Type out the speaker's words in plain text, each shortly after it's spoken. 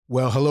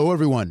Well, hello,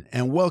 everyone,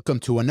 and welcome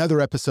to another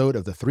episode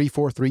of the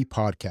 343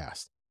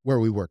 podcast, where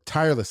we work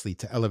tirelessly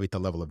to elevate the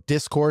level of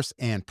discourse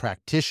and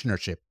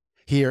practitionership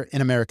here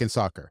in American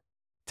soccer.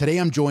 Today,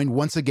 I'm joined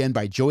once again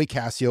by Joey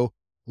Cassio,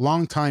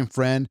 longtime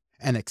friend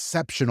and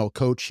exceptional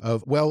coach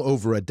of well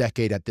over a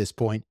decade at this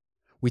point.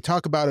 We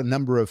talk about a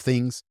number of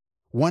things,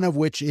 one of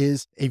which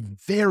is a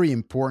very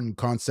important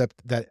concept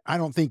that I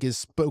don't think is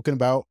spoken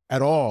about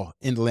at all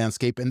in the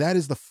landscape, and that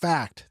is the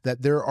fact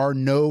that there are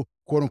no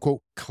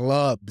quote-unquote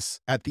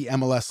clubs at the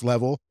MLS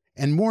level.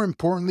 And more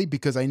importantly,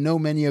 because I know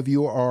many of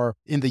you are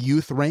in the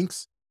youth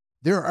ranks,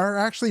 there are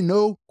actually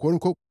no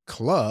quote-unquote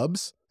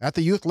clubs at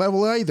the youth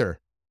level either.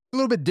 A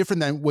little bit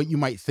different than what you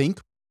might think,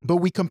 but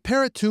we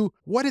compare it to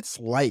what it's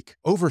like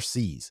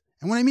overseas.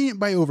 And when I mean it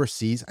by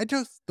overseas, I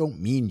just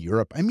don't mean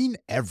Europe. I mean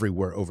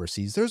everywhere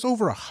overseas. There's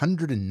over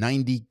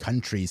 190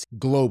 countries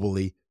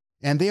globally,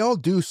 and they all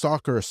do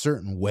soccer a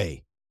certain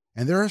way.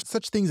 And there are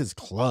such things as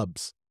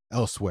clubs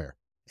elsewhere.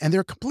 And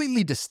they're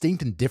completely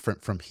distinct and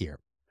different from here.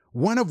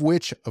 One of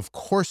which, of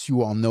course,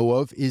 you all know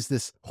of is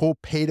this whole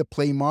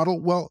pay-to-play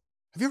model. Well,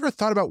 have you ever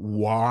thought about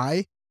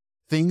why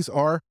things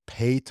are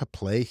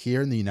pay-to-play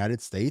here in the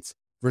United States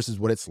versus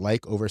what it's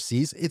like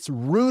overseas? It's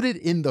rooted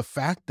in the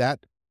fact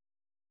that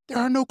there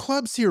are no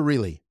clubs here,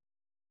 really.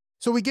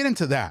 So we get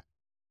into that.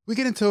 We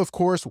get into, of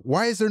course,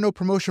 why is there no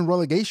promotion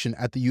relegation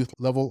at the youth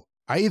level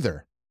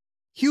either?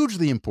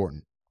 Hugely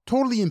important.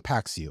 Totally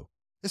impacts you.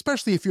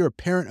 Especially if you're a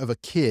parent of a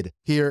kid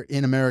here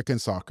in American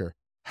soccer.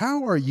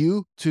 How are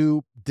you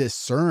to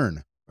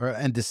discern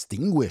and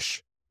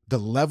distinguish the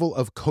level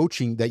of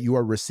coaching that you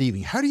are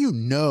receiving? How do you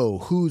know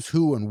who's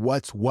who and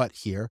what's what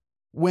here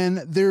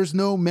when there's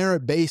no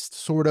merit-based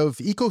sort of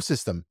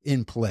ecosystem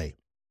in play?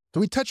 So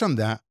we touch on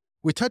that.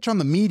 We touch on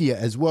the media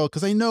as well,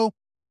 because I know,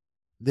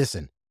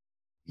 listen,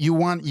 you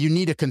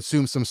need to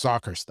consume some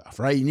soccer stuff,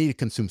 right? You need to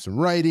consume some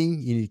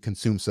writing. You need to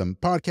consume some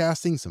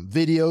podcasting, some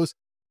videos.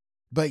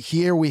 But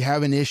here we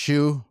have an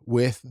issue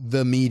with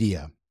the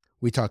media.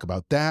 We talk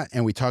about that,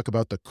 and we talk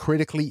about the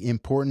critically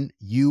important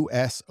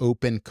U.S.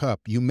 Open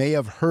Cup. You may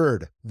have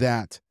heard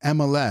that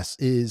MLS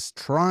is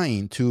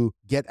trying to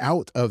get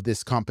out of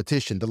this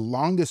competition, the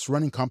longest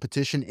running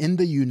competition in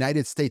the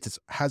United States. It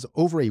has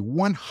over a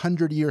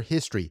 100-year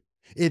history.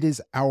 It is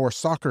our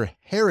soccer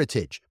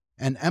heritage,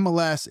 and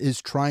MLS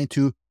is trying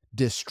to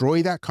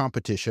destroy that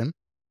competition.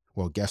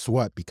 Well, guess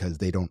what? Because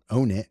they don't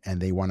own it, and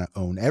they want to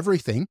own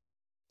everything.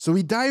 So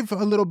we dive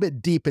a little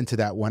bit deep into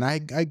that one. I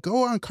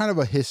go on kind of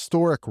a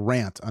historic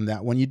rant on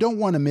that one. You don't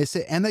want to miss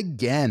it. And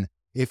again,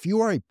 if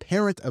you are a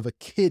parent of a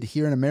kid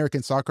here in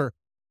American soccer,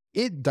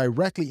 it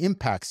directly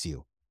impacts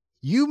you.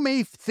 You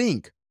may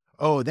think,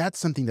 oh, that's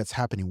something that's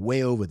happening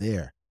way over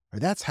there, or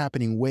that's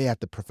happening way at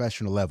the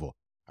professional level.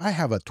 I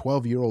have a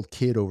 12-year-old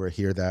kid over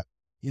here that,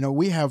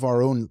 we have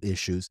our own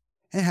issues,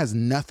 and it has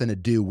nothing to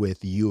do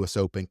with the U.S.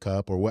 Open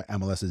Cup or what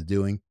MLS is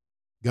doing.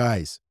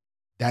 Guys,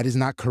 that is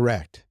not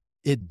correct.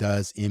 It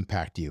does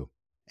impact you.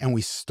 And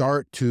we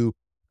start to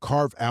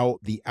carve out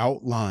the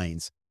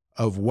outlines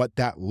of what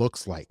that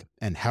looks like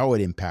and how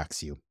it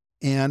impacts you.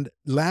 And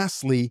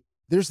lastly,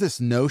 there's this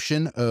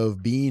notion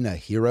of being a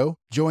hero.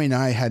 Joey and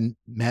I had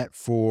met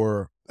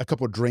for a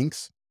couple of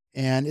drinks,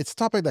 and it's a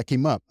topic that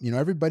came up.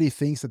 Everybody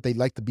thinks that they'd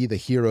like to be the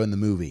hero in the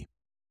movie.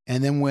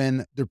 And then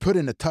when they're put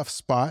in a tough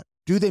spot,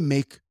 do they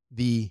make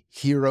the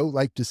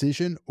hero-like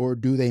decision, or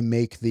do they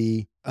make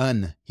the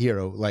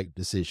unhero-like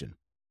decision?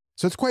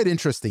 So it's quite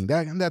interesting.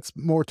 That's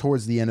more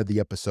towards the end of the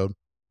episode.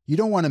 You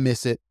don't want to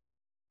miss it.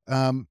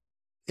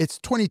 It's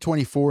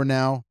 2024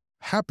 now.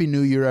 Happy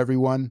New Year,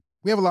 everyone.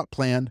 We have a lot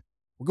planned.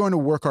 We're going to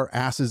work our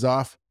asses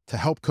off to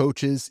help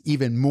coaches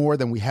even more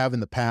than we have in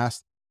the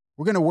past.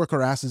 We're going to work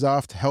our asses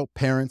off to help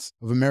parents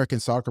of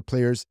American soccer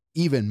players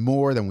even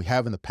more than we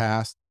have in the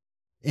past.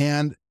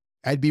 And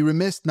I'd be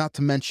remiss not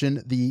to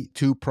mention the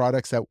two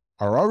products that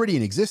are already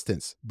in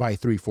existence by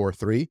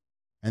 343,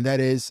 and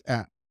that is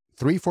at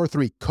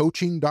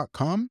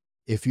 343coaching.com.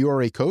 If you are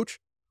a coach,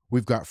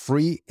 we've got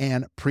free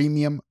and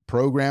premium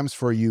programs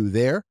for you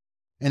there.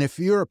 And if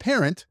you're a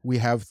parent, we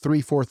have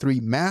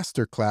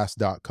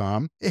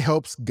 343masterclass.com. It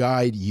helps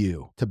guide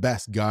you to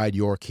best guide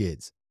your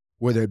kids,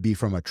 whether it be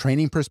from a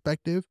training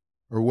perspective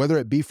or whether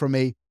it be from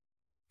a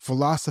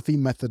philosophy,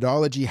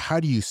 methodology. How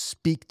do you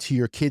speak to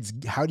your kids?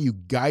 How do you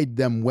guide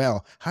them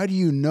well? How do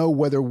you know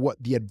whether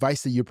what the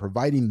advice that you're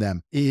providing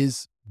them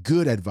is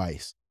good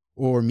advice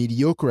or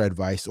mediocre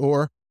advice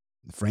or,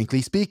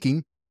 frankly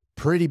speaking,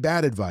 pretty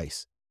bad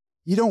advice?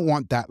 You don't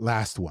want that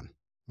last one.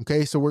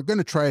 Okay, so we're going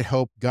to try to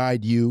help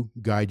guide you,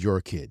 guide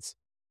your kids.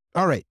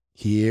 All right,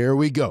 here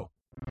we go.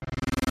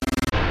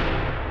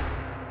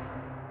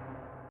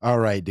 All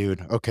right,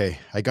 dude. Okay,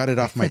 I got it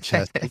off my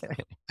chest.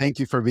 Thank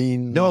you for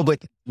being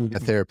a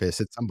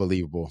therapist. It's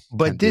unbelievable.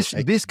 But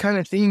this kind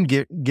of thing,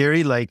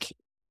 Gary, like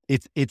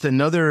it's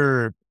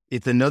another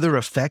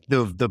effect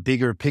of the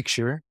bigger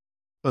picture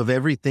of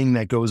everything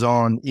that goes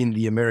on in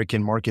the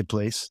American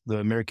marketplace, the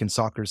American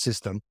soccer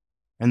system,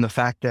 and the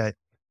fact that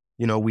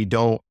we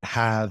don't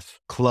have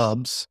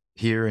clubs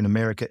here in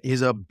America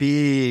is a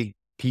big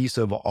piece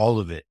of all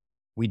of it.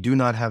 We do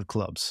not have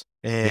clubs.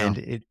 Yeah.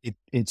 And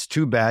it's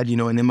too bad. In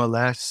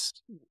MLS,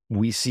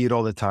 we see it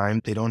all the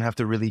time. They don't have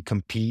to really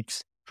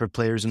compete for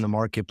players in the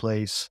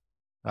marketplace.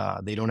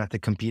 They don't have to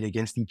compete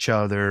against each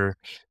other.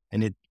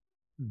 And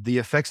the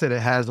effects that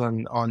it has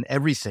on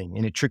everything,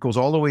 and it trickles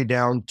all the way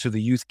down to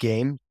the youth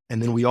game. And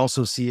then we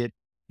also see it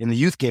in the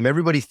youth game.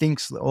 Everybody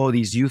thinks, oh,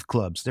 these youth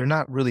clubs, they're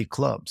not really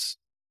clubs.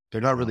 They're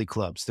not No. really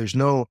clubs. There's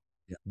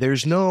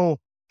Yeah. no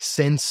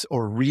sense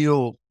or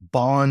real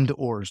bond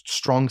or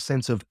strong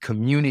sense of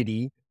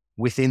community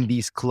within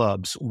these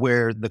clubs,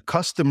 where the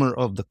customer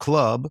of the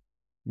club,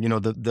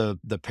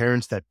 the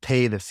parents that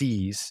pay the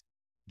fees,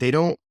 they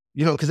don't,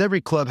 because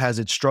every club has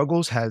its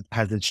struggles,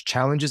 has its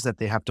challenges that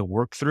they have to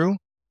work through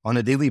on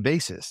a daily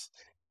basis.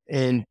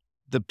 And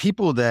the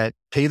people that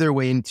pay their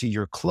way into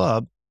your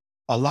club,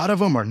 a lot of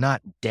them are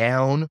not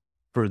down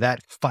for that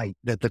fight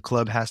that the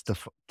club has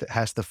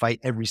to fight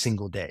every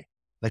single day.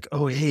 Like,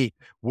 oh, hey,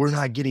 we're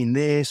not getting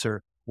this,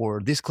 or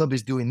this club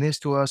is doing this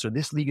to us, or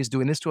this league is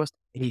doing this to us.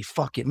 Hey,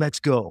 fuck it, let's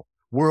go.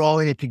 We're all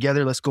in it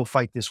together. Let's go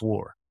fight this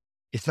war.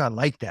 It's not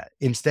like that.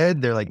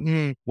 Instead, they're like,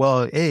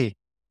 well, hey,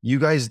 you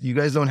guys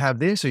don't have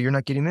this, or you're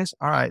not getting this.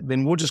 All right,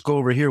 then we'll just go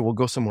over here. We'll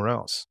go somewhere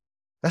else.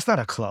 That's not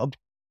a club.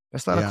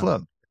 That's not a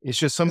club. It's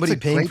just somebody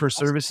paying for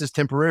services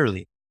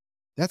temporarily.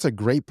 That's a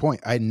great point.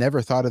 I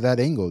never thought of that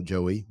angle,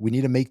 Joey. We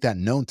need to make that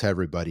known to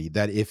everybody,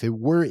 that if it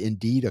were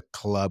indeed a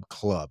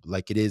club,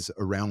 like it is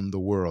around the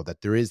world,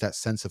 that there is that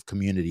sense of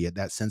community,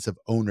 that sense of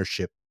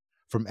ownership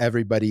from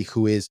everybody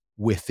who is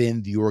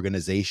within the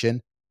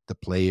organization, the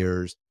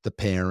players, the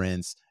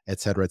parents, et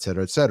cetera, et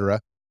cetera, et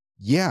cetera.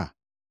 Yeah,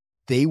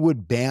 they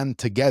would band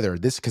together.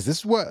 Because this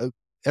is what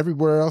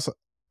everywhere else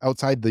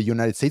outside the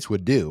United States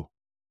would do.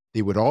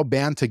 They would all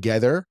band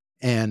together,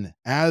 and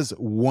as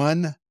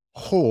one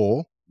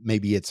whole,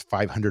 maybe it's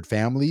 500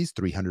 families,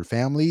 300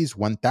 families,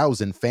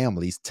 1,000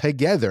 families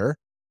together,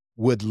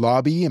 would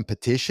lobby and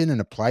petition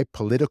and apply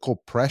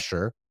political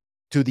pressure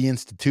to the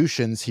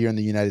institutions here in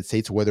the United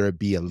States, whether it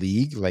be a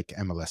league like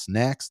MLS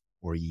Next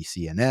or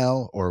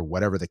ECNL or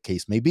whatever the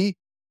case may be.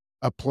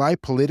 Apply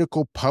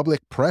political public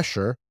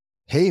pressure.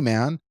 Hey,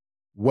 man,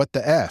 what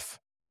the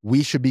F?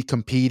 We should be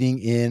competing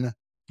in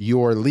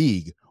your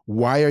league.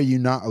 Why are you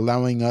not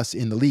allowing us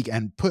in the league?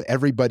 And put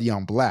everybody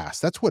on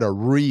blast. That's what a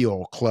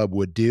real club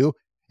would do.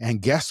 And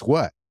guess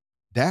what?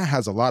 That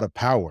has a lot of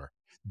power.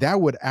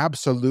 That would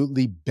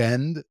absolutely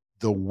bend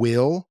the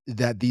will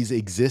that these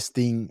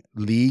existing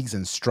leagues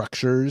and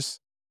structures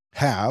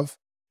have.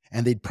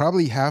 And they'd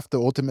probably have to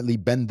ultimately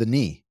bend the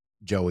knee,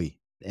 Joey,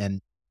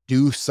 and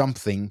do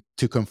something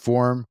to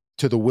conform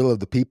to the will of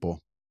the people.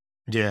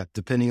 Yeah,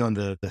 depending on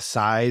the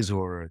size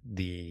or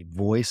the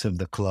voice of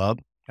the club.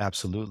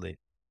 Absolutely.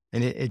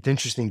 And it's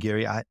interesting,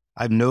 Gary.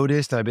 I've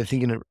noticed, I've been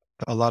thinking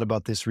a lot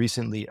about this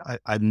recently.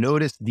 I've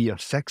noticed the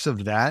effects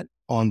of that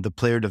on the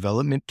player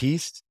development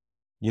piece.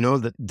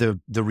 The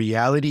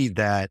reality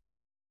that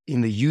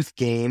in the youth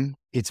game,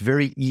 it's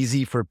very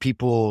easy for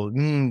people,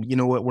 you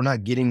know what, we're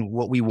not getting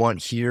what we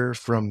want here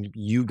from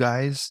you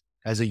guys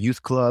as a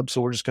youth club,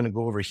 so we're just going to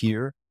go over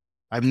here.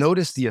 I've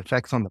noticed the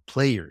effects on the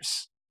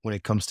players when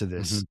it comes to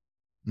this,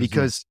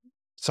 because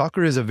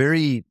soccer is a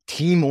very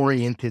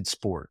team-oriented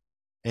sport.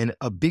 And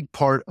a big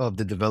part of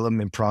the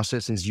development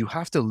process is you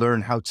have to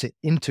learn how to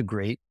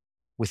integrate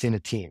within a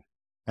team.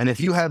 And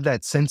if you have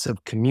that sense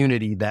of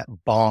community, that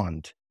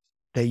bond,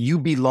 that you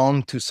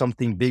belong to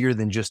something bigger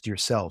than just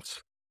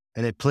yourself,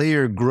 and a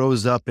player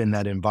grows up in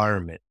that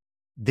environment,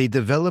 they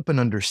develop an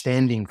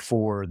understanding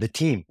for the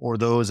team or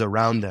those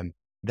around them,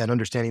 that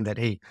understanding that,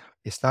 hey,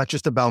 it's not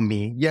just about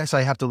me. Yes,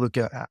 I have to look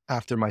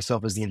after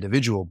myself as the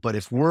individual, but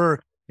if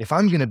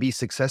I'm going to be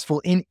successful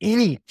in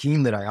any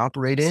team that I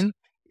operate in,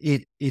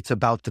 it's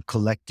about the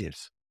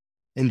collective.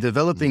 And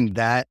developing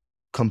that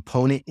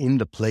component in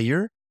the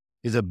player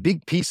is a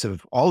big piece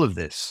of all of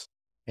this.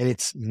 And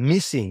it's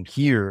missing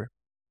here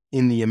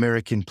in the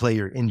American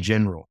player in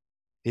general,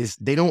 is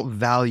they don't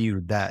value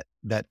that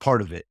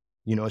part of it.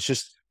 It's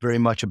just very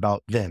much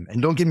about them.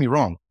 And don't get me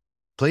wrong,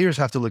 players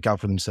have to look out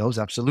for themselves.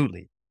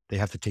 Absolutely. They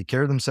have to take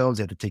care of themselves.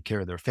 They have to take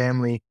care of their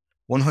family,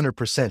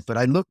 100%. But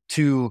I look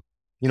to,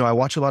 I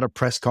watch a lot of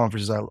press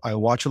conferences. I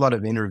watch a lot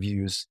of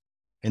interviews,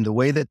 and the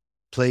way that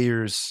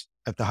players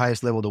at the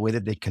highest level, the way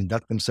that they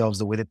conduct themselves,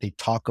 the way that they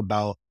talk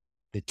about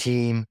the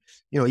team,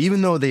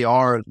 even though they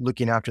are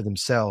looking after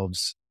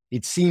themselves,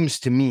 it seems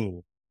to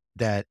me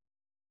that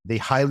they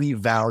highly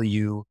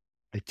value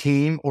the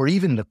team or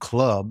even the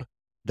club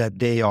that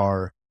they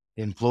are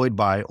employed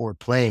by or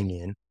playing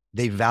in.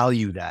 They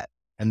value that,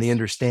 and they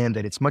understand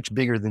that it's much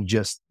bigger than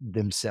just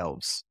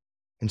themselves.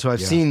 And so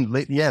I've seen,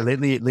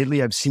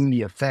 lately I've seen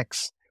the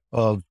effects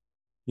of,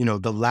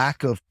 the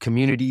lack of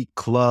community,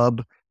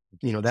 club,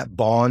 that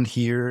bond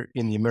here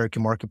in the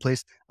American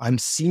marketplace. I'm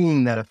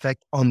seeing that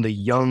effect on the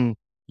young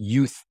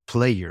youth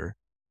player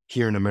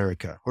here in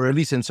America, or at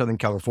least in Southern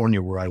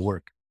California where I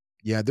work.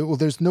 Yeah,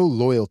 there's no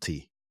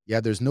loyalty. Yeah,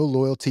 there's no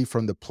loyalty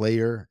from the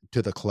player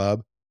to the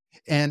club.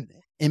 And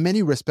in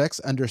many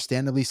respects,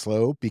 understandably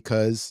slow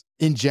because,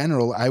 in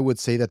general, I would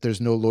say that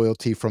there's no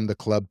loyalty from the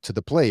club to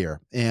the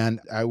player.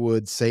 And I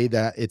would say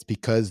that it's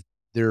because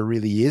there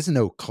really is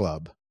no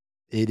club.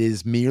 It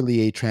is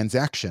merely a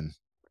transactional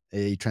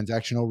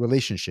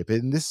relationship.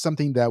 And this is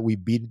something that we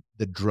beat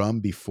the drum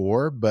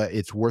before, but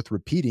it's worth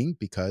repeating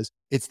because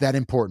it's that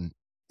important.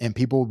 And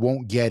people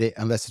won't get it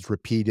unless it's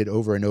repeated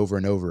over and over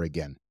and over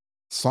again.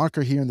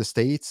 Soccer here in the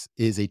States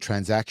is a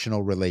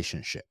transactional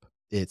relationship.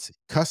 It's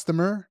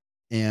customer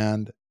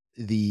and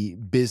the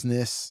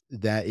business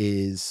that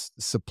is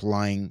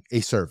supplying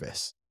a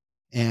service.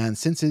 And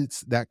since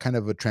it's that kind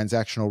of a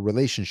transactional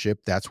relationship,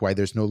 that's why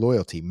there's no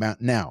loyalty.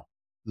 Now,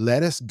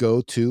 let us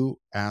go to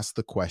ask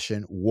the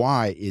question,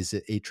 why is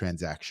it a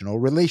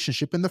transactional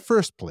relationship in the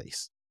first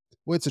place?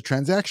 Well, it's a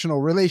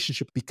transactional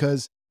relationship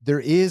because there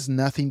is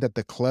nothing that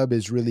the club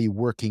is really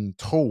working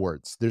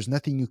towards. There's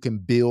nothing you can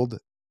build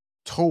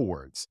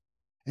towards.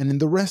 And in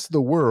the rest of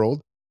the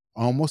world,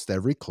 almost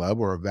every club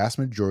or a vast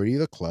majority of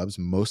the clubs,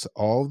 most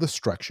all of the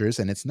structures,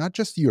 and it's not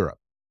just Europe,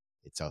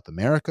 it's South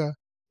America,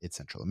 it's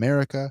Central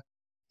America,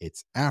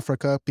 it's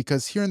Africa,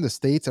 because here in the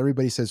States,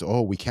 everybody says,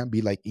 oh, we can't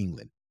be like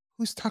England.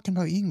 Who's talking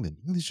about England?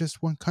 England's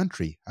just one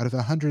country out of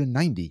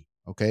 190,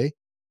 okay?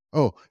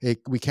 Oh,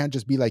 we can't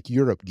just be like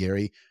Europe,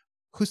 Gary.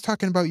 Who's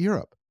talking about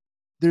Europe?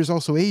 There's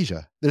also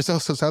Asia. There's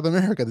also South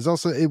America.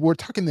 We're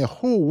talking the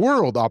whole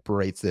world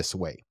operates this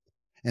way.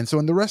 And so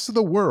in the rest of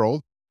the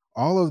world,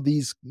 all of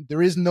these,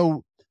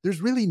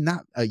 there's really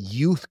not a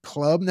youth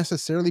club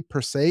necessarily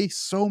per se.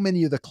 So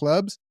many of the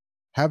clubs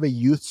have a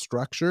youth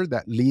structure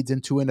that leads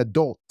into an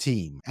adult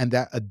team. And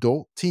that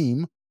adult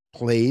team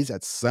plays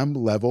at some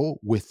level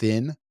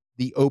within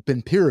the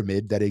open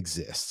pyramid that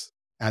exists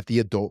at the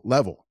adult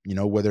level,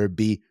 whether it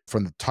be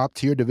from the top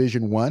tier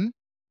Division 1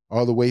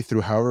 all the way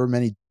through however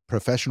many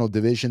professional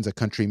divisions a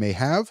country may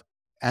have,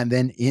 and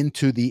then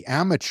into the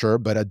amateur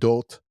but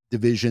adult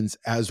divisions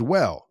as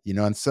well.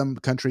 And some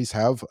countries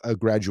have a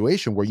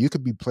graduation where you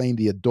could be playing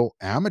the adult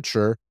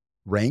amateur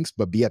ranks,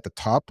 but be at the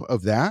top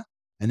of that.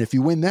 And if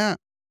you win that,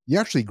 you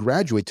actually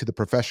graduate to the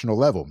professional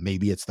level.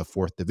 Maybe it's the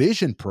 4th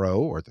Division Pro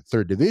or the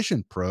 3rd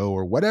Division Pro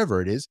or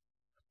whatever it is,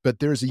 but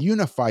there's a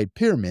unified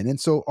pyramid. And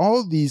so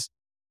all these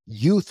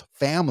youth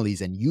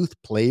families and youth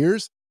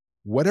players,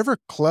 whatever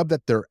club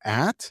that they're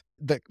at,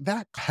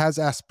 that has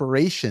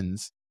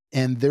aspirations,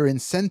 and their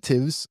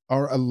incentives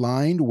are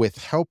aligned with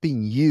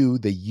helping you,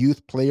 the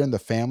youth player and the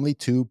family,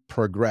 to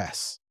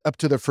progress up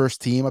to the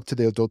first team, up to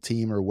the adult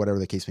team, or whatever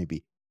the case may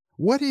be.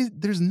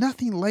 There's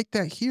nothing like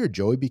that here,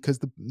 Joey, because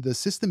the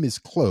system is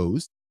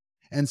closed.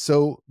 And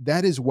so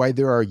that is why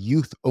there are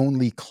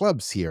youth-only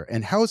clubs here.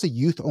 And how is a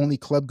youth-only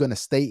club going to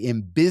stay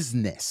in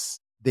business?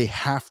 They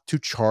have to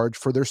charge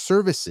for their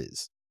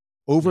services.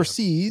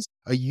 Overseas,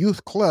 a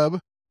youth club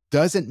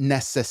doesn't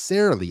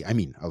necessarily,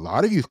 a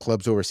lot of youth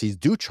clubs overseas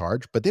do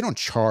charge, but they don't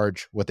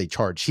charge what they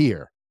charge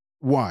here.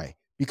 Why?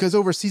 Because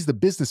overseas, the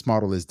business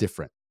model is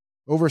different.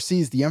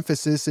 Overseas, the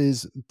emphasis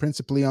is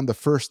principally on the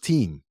first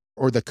team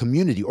or the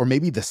community, or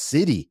maybe the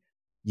city,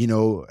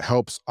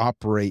 helps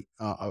operate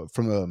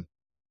from a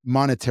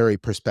monetary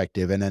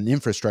perspective and an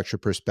infrastructure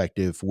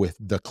perspective with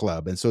the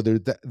club. And so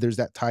there's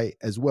that tie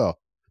as well.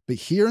 But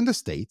here in the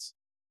States,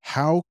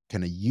 how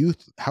can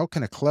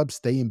a club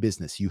stay in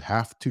business? You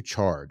have to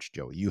charge,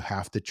 Joey. You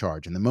have to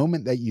charge. And the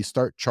moment that you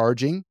start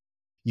charging,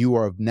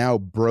 you have now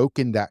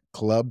broken that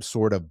club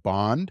sort of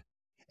bond,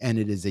 and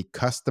it is a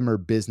customer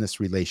business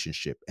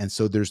relationship. And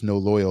so there's no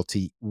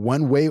loyalty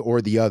one way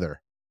or the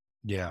other.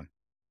 Yeah.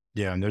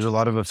 Yeah. And there's a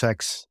lot of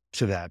effects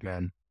to that,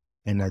 man.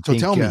 And I So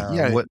think, tell me,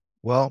 I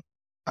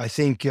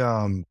think,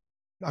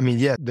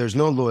 there's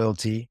no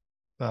loyalty.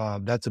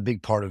 That's a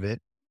big part of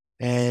it.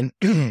 And,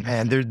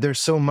 and there's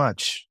so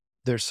much.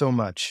 Where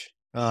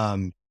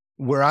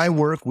I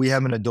work, we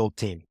have an adult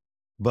team,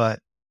 but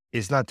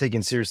it's not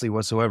taken seriously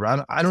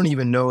whatsoever. I don't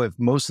even know if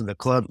most of the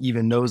club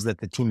even knows that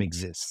the team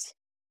exists,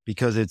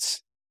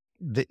 because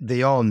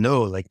they all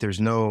know, like,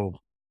 there's no,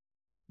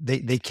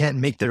 they can't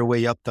make their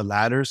way up the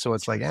ladder. So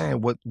it's like,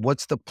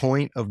 what's the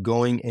point of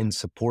going and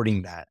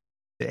supporting that?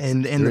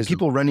 And the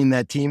people running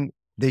that team,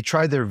 they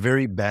try their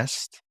very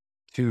best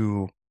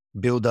to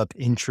build up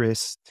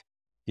interest,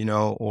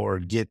 or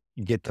get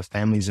the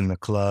families in the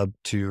club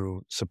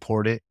to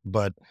support it.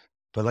 But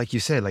like you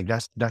said, like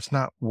that's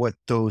not what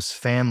those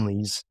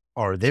families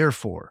are there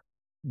for.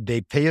 They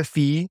pay a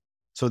fee,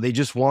 so they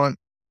just want,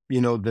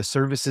 the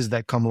services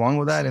that come along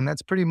with that. And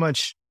that's pretty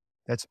much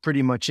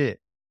it.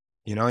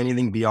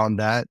 Anything beyond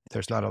that,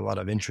 there's not a lot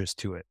of interest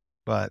to it.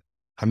 But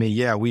I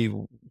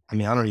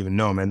don't even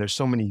know, man. There's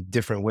so many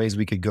different ways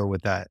we could go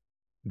with that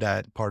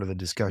part of the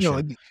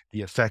discussion,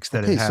 the effects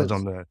that it has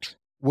on the.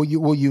 Well,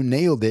 you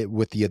nailed it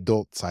with the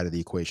adult side of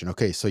the equation.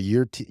 Okay, so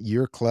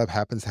your club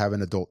happens to have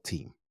an adult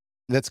team.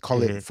 Let's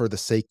call it, for the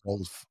sake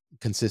of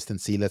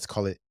consistency, let's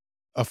call it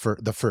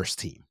the first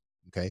team.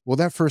 Okay. Well,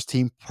 that first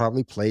team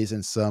probably plays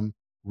in some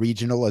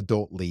regional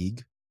adult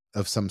league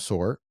of some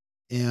sort.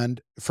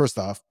 And first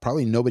off,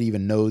 probably nobody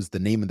even knows the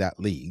name of that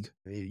league.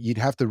 You'd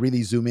have to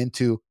really zoom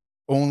into,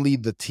 only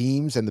the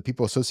teams and the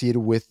people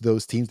associated with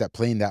those teams that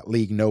play in that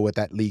league know what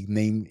that league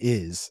name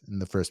is in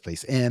the first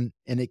place. And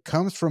it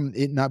comes from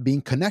it not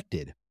being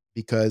connected,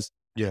 because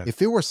Yeah.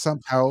 if it were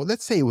somehow,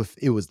 let's say if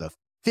it was the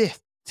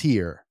fifth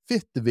tier,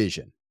 fifth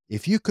division,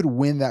 if you could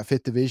win that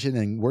fifth division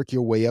and work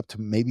your way up to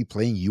maybe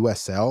playing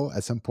USL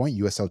at some point,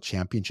 USL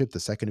Championship, the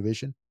second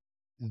division,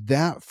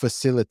 that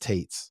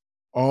facilitates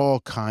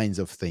all kinds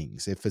of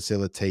things.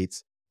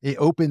 It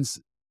opens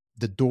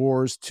the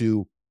doors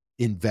to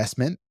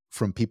investment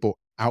from people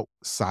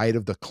outside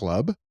of the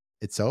club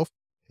itself.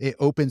 It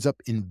opens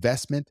up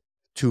investment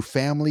to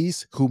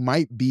families who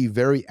might be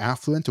very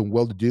affluent and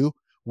well to do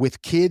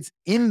with kids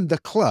in the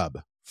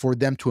club for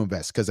them to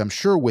invest. Because I'm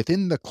sure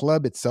within the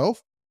club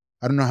itself,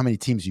 I don't know how many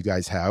teams you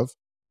guys have.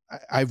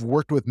 I've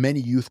worked with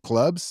many youth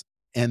clubs,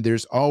 and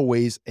there's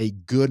always a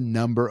good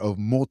number of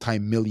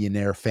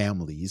multimillionaire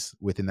families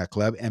within that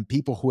club and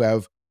people who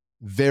have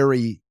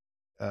very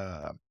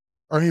uh,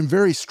 are in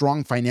very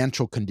strong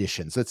financial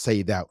conditions. Let's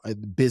say that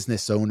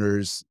business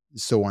owners,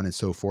 so on and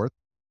so forth.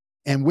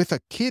 And with a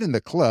kid in the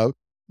club,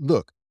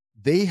 look,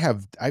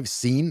 I've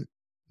seen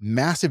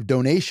massive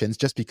donations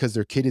just because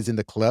their kid is in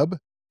the club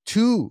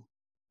to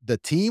the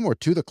team or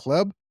to the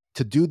club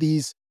to do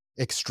these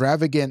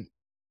extravagant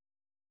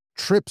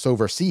trips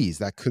overseas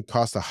that could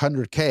cost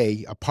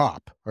 100K a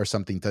pop or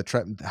something to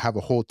have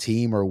a whole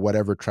team or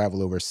whatever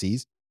travel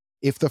overseas.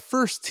 If the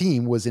first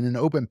team was in an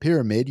open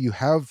pyramid, you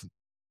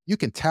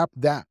can tap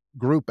that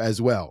group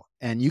as well,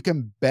 and you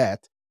can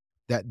bet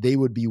that they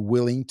would be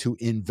willing to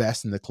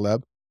invest in the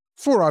club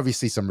for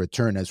obviously some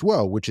return as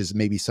well, which is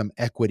maybe some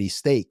equity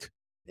stake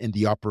in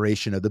the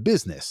operation of the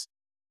business.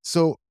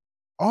 So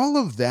all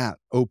of that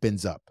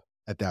opens up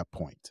at that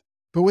point.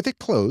 But with it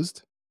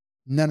closed,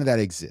 none of that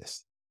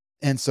exists.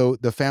 And so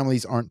the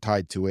families aren't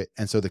tied to it.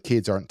 And so the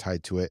kids aren't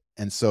tied to it.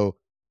 And so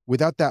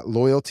without that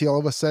loyalty, all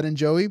of a sudden,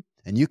 Joey,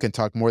 and you can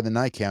talk more than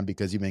I can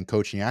because you've been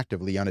coaching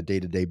actively on a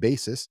day-to-day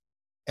basis,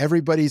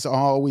 everybody's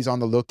always on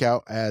the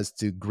lookout as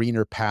to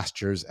greener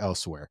pastures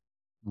elsewhere.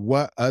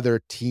 What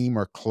other team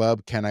or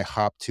club can I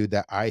hop to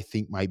that I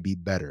think might be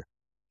better?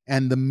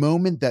 And the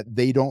moment that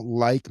they don't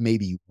like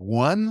maybe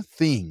one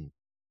thing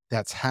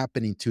that's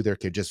happening to their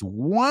kid, just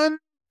one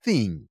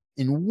thing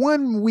in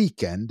one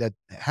weekend that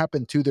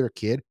happened to their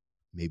kid,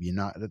 maybe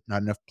not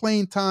enough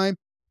playing time,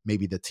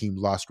 maybe the team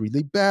lost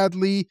really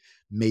badly,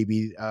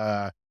 maybe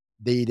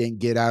they didn't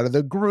get out of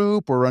the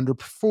group or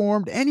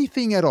underperformed,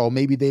 anything at all.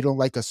 Maybe they don't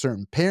like a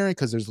certain parent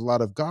because there's a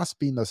lot of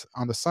gossiping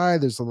on the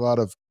side. There's a lot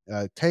of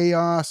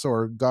chaos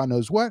or God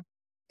knows what.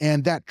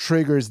 And that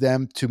triggers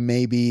them to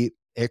maybe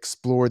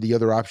explore the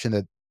other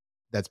option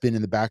that's been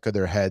in the back of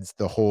their heads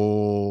the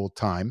whole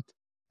time.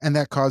 And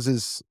that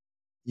causes,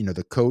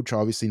 the coach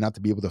obviously not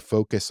to be able to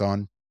focus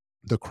on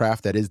the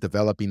craft that is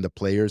developing the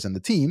players and the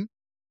team.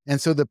 And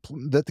so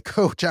the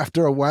coach,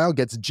 after a while,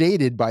 gets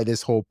jaded by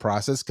this whole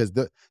process because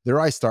their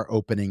eyes start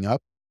opening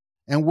up.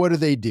 And what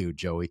do,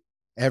 Joey?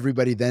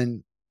 Everybody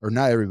then, or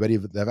not everybody,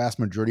 but the vast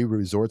majority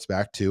resorts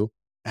back to,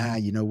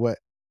 you know what?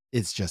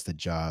 It's just a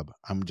job.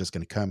 I'm just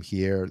going to come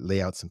here,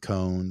 lay out some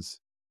cones,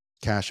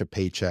 cash a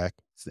paycheck.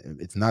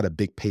 It's not a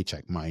big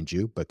paycheck, mind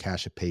you, but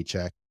cash a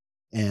paycheck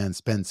and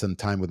spend some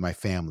time with my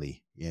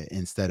family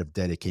instead of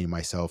dedicating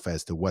myself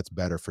as to what's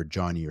better for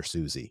Johnny or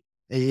Susie.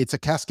 It's a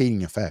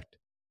cascading effect.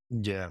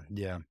 Yeah.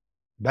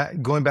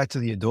 Going back to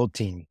the adult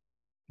team,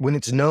 when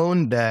it's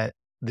known that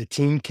the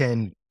team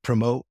can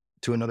promote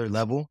to another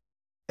level,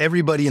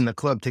 everybody in the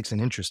club takes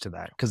an interest to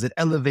that because it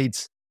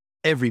elevates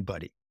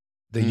everybody.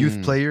 The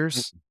youth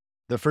players,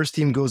 the first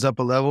team goes up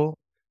a level,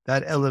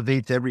 that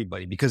elevates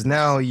everybody because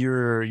now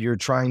you're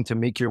trying to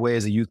make your way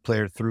as a youth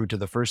player through to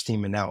the first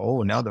team. And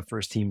now the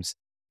first team's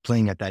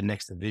playing at that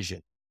next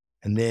division.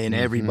 And then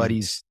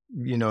everybody's,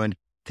 and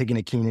taking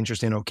a keen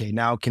interest in, okay,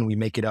 now can we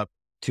make it up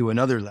to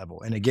another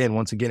level? And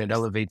once again, it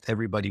elevates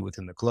everybody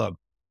within the club.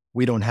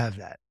 We don't have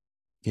that,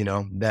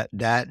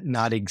 that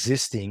not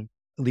existing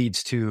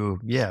leads to,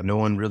 no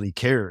one really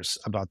cares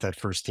about that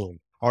first team.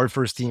 Our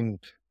first team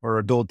or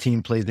adult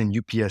team plays in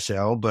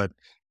UPSL, but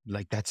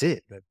that's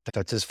it.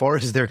 That's as far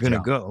as they're going to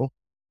go.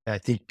 I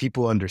think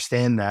people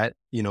understand that,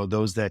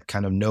 those that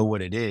kind of know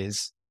what it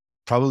is.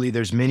 Probably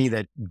there's many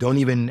that don't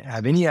even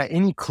have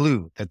any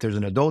clue that there's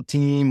an adult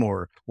team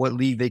or what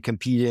league they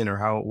compete in or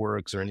how it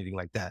works or anything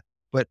like that.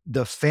 But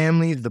the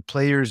family, the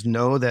players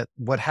know that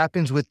what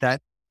happens with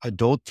that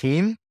adult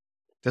team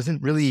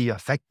doesn't really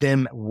affect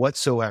them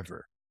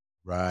whatsoever.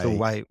 Right. So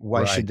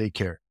why should they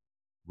care?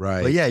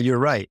 Right. But yeah, you're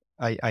right.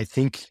 I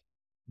think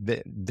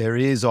that there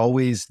is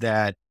always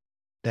that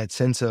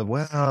sense of,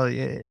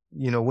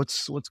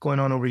 what's going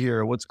on over here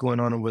or what's going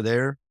on over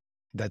there.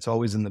 That's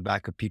always in the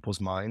back of people's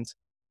minds.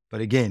 But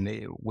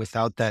again,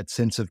 without that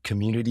sense of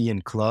community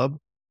and club,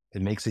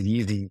 it makes it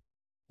easy,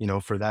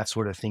 for that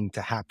sort of thing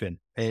to happen.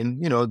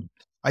 And,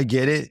 I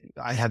get it.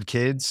 I have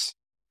kids.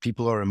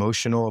 People are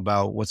emotional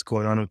about what's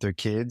going on with their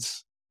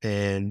kids.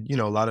 And,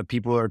 a lot of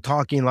people are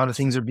talking, a lot of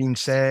things are being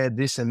said,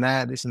 this and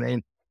that.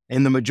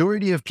 And the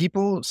majority of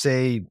people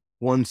say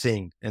one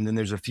thing, and then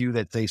there's a few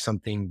that say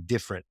something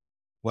different.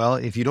 Well,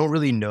 if you don't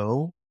really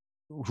know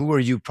who are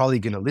you probably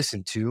going to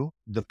listen to?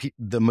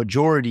 The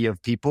majority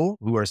of people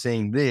who are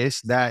saying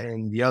this, that,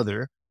 and the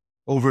other,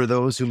 over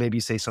those who maybe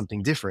say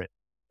something different.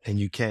 And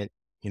you can't,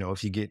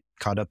 if you get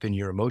caught up in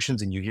your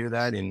emotions and you hear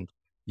that and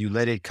you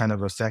let it kind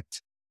of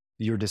affect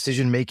your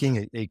decision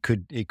making, it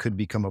could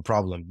become a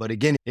problem. But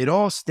again, it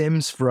all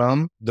stems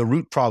from the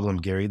root problem,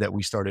 Gary, that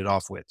we started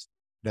off with,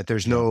 that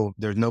there's Yeah.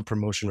 no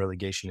promotion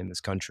relegation in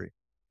this country.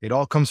 It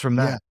all comes from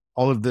Yeah. that.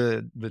 All of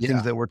the Yeah.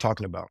 things that we're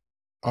talking about.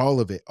 All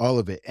of it.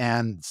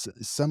 And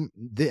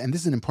and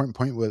this is an important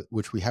point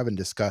which we haven't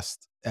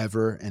discussed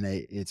ever. And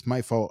it's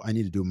my fault. I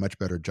need to do a much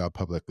better job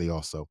publicly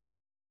also.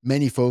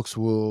 Many folks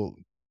will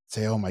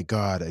say, oh my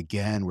God,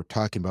 again, we're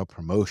talking about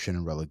promotion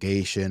and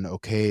relegation.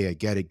 Okay, I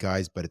get it,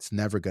 guys, but it's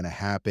never going to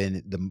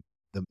happen.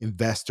 The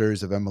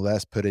investors of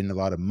MLS put in a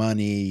lot of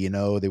money,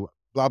 they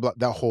blah, blah,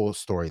 that whole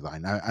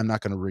storyline. I'm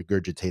not going to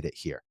regurgitate it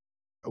here.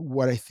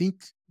 What I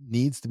think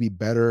needs to be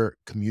better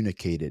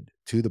communicated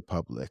to the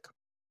public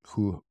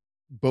who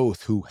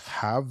who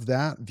have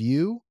that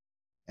view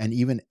and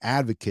even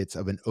advocates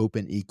of an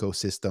open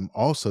ecosystem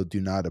also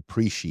do not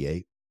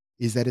appreciate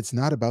is that it's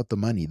not about the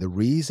money. The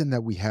reason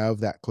that we have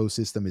that closed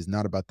system is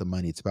not about the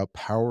money. It's about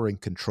power and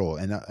control.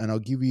 And I'll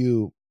give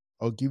you.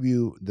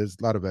 There's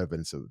a lot of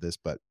evidence of this,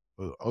 but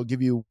I'll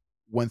give you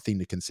one thing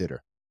to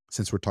consider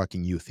since we're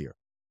talking youth here.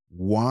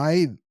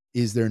 Why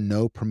is there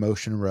no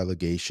promotion and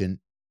relegation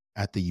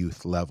at the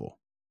youth level?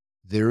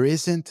 There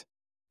isn't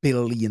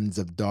billions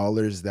of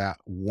dollars that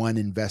one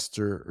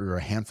investor or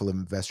a handful of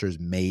investors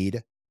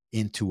made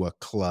into a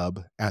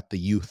club at the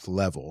youth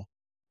level,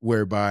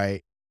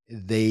 whereby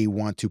they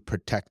want to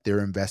protect their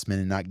investment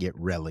and not get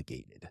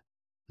relegated.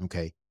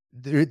 Okay.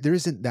 There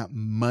isn't that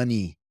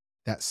money,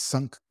 that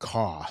sunk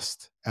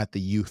cost at the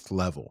youth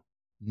level.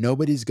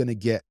 Nobody's going to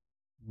get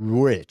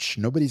rich.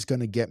 Nobody's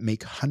going to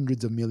make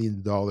hundreds of millions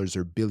of dollars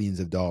or billions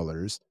of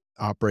dollars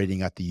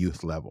operating at the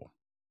youth level.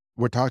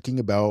 We're talking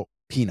about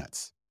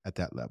peanuts at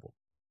that level.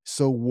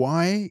 So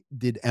why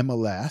did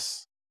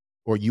MLS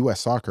or US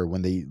Soccer,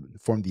 when they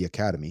formed the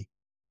academy,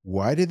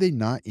 why did they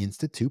not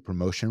institute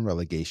promotion and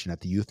relegation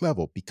at the youth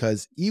level?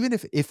 Because even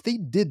if they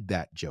did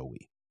that,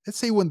 Joey, let's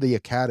say when the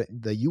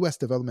US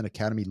Development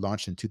Academy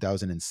launched in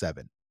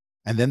 2007,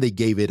 and then they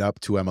gave it up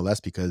to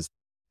MLS because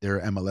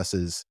they're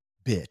MLS's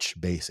bitch,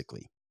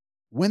 basically.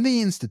 When they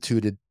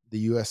instituted the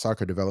US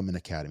Soccer Development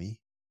Academy,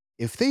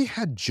 if they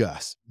had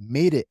just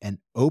made it an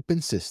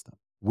open system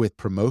with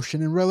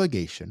promotion and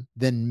relegation,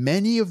 then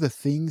many of the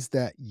things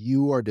that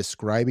you are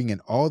describing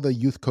and all the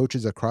youth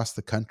coaches across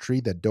the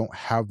country that don't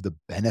have the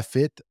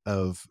benefit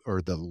of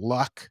or the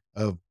luck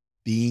of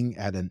being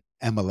at an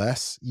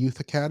MLS youth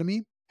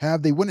academy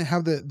they wouldn't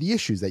have the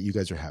issues that you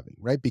guys are having,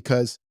 right?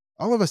 Because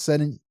all of a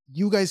sudden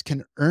you guys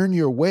can earn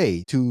your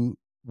way to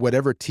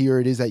whatever tier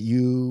it is that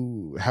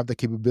you have the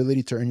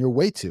capability to earn your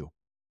way to.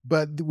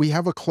 But we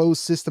have a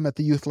closed system at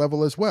the youth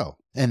level as well.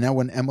 And now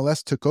when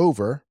MLS took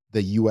over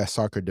the US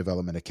Soccer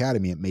Development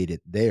Academy, it made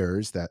it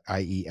theirs, that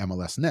i.e.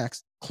 MLS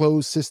Next,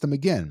 closed system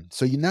again.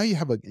 So now you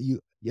have a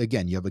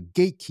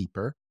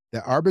gatekeeper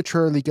that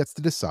arbitrarily gets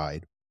to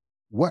decide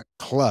what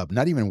club,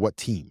 not even what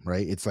team,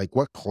 right? It's like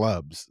what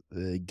clubs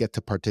get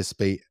to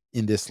participate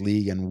in this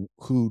league and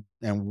who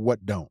and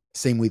what don't.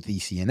 Same with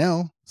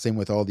ECNL, same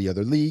with all the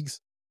other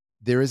leagues.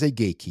 There is a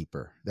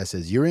gatekeeper that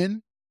says you're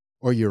in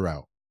or you're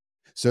out.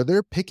 So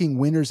they're picking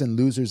winners and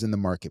losers in the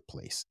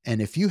marketplace.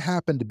 And if you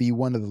happen to be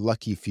one of the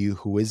lucky few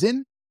who is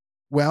in,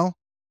 well,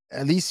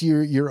 at least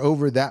you're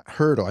over that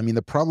hurdle. I mean,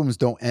 the problems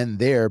don't end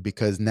there,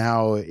 because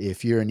now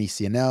if you're an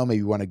ECNL, maybe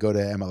you want to go to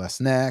MLS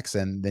Next,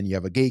 and then you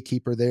have a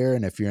gatekeeper there.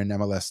 And if you're in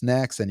MLS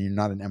Next and you're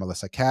not an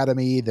MLS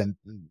Academy, then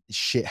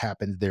shit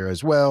happens there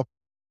as well.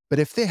 But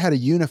if they had a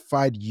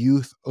unified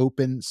youth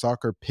open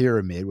soccer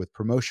pyramid with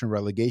promotion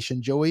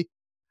relegation, Joey,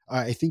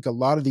 I think a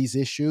lot of these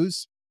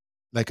issues,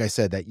 like I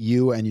said, that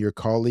you and your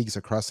colleagues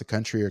across the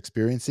country are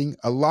experiencing,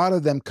 a lot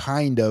of them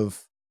kind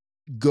of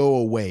go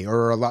away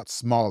or are a lot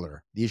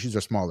smaller. The issues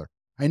are smaller.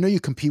 I know you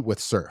compete with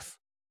Surf,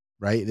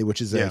 right?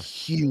 Which is a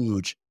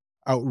huge,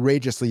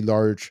 outrageously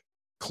large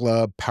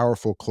club,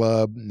 powerful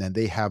club, and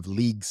they have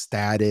league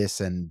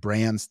status and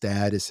brand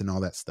status and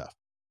all that stuff.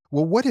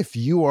 Well, what if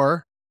you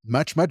are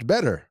much, much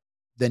better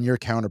than your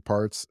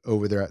counterparts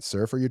over there at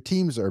Surf, or your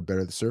teams are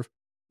better than Surf?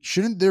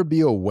 Shouldn't there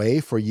be a way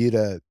for you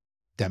to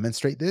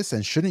demonstrate this?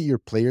 And shouldn't your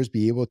players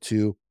be able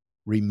to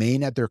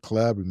remain at their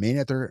club, remain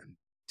at their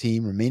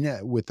team,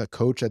 remain with a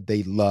coach that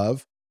they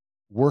love,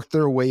 work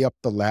their way up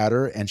the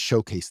ladder and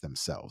showcase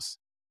themselves?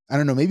 I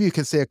don't know. Maybe you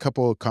can say a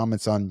couple of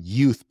comments on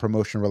youth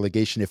promotion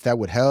relegation, if that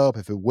would help,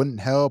 if it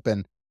wouldn't help,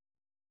 and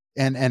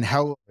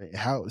how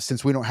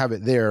since we don't have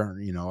it there,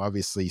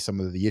 obviously some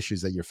of the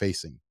issues that you're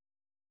facing.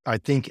 I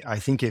think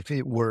if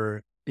it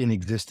were in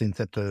existence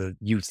at the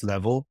youth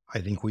level, I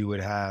think we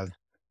would have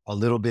a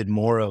little bit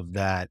more of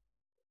that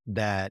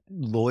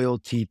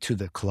loyalty to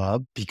the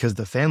club, because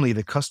the family,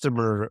 the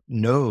customer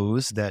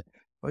knows that,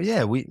 oh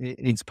yeah,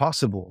 it's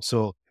possible.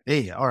 So,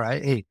 hey, all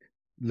right, hey,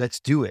 let's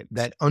do it.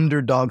 That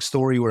underdog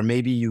story where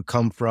maybe you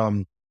come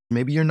from,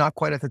 maybe you're not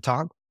quite at the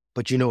top,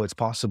 but it's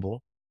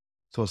possible.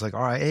 So it's like,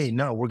 all right, hey,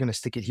 no, we're going to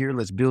stick it here.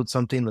 Let's build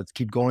something. Let's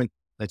keep going.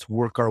 Let's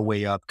work our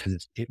way up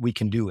because we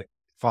can do it.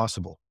 It's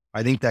possible.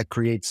 I think that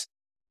creates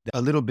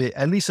a little bit,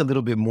 at least a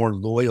little bit more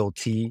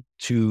loyalty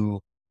to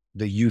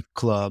the youth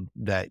club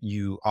that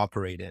you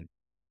operate in.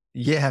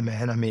 Yeah,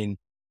 man. I mean,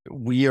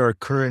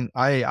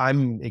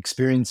 I'm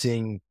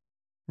experiencing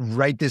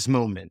right this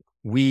moment.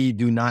 We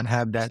do not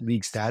have that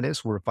league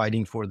status. We're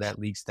fighting for that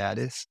league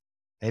status.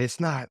 And it's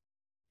not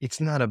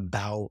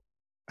about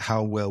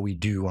how well we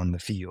do on the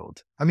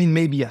field. I mean,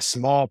 maybe a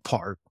small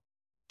part.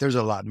 There's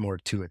a lot more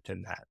to it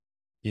than that.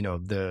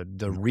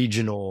 The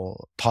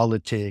regional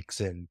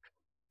politics and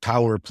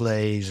power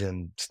plays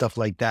and stuff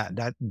like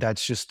that.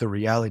 That's just the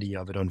reality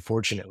of it,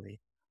 unfortunately.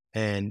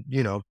 And,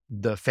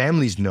 the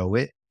families know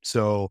it.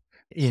 So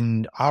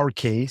in our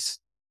case,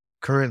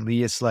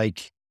 currently it's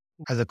like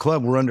as a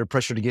club, we're under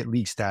pressure to get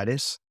league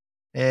status.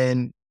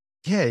 And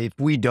yeah, if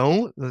we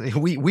don't,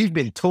 we've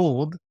been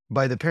told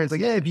by the parents,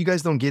 like, yeah, if you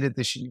guys don't get it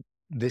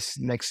this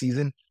next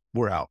season,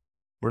 we're out.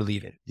 We're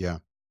leaving. Yeah.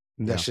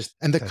 And Yeah. That's just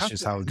And that's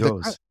just how it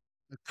goes.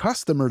 the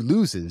customer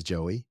loses,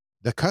 Joey.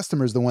 The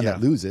customer is the one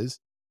that Yeah. loses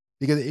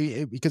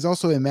because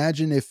also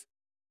imagine if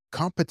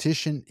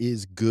competition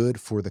is good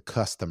for the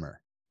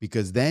customer,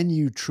 because then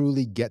you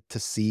truly get to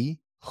see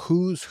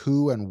who's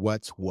who and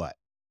what's what.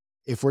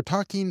 If we're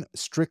talking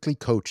strictly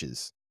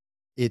coaches,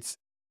 it's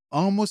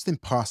almost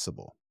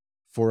impossible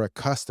for a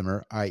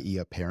customer, i.e.,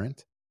 a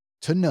parent,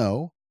 to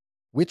know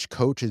which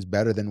coach is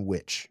better than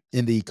which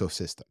in the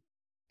ecosystem,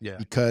 Yeah.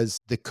 because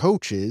the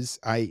coaches,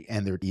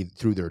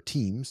 through their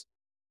teams,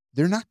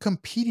 they're not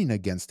competing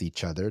against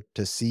each other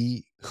to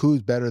see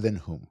who's better than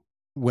whom.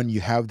 When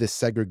you have this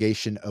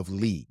segregation of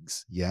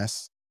leagues,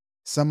 yes,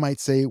 some might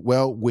say,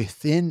 well,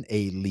 within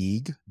a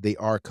league, they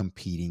are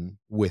competing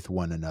with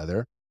one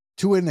another.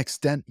 To an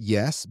extent,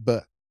 yes,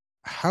 but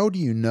how do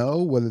you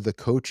know whether the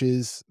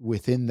coaches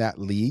within that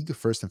league,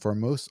 first and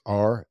foremost,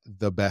 are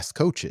the best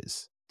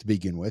coaches to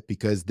begin with?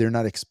 Because they're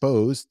not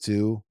exposed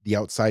to the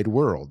outside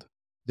world.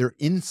 They're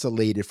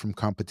insulated from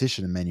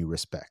competition in many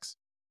respects.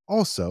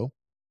 Also,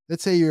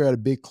 let's say you're at a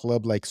big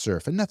club like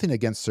Surf, and nothing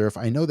against Surf.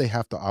 I know they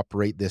have to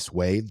operate this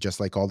way, just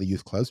like all the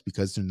youth clubs,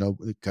 because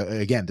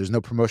there's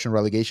no promotion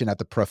relegation at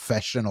the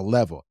professional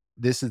level.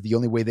 This is the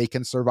only way they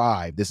can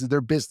survive. This is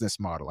their business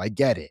model. I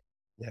get it.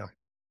 Yeah.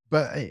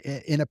 But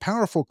in a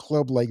powerful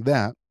club like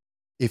that,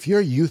 if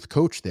you're a youth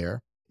coach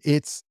there,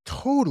 it's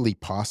totally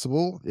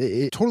possible,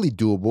 totally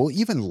doable,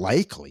 even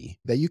likely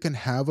that you can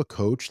have a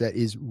coach that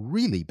is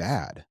really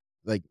bad,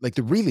 like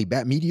the really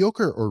bad,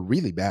 mediocre or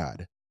really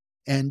bad.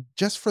 And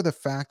just for the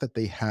fact that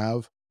they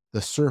have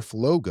the Surf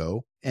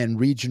logo and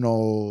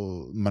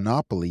regional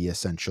monopoly,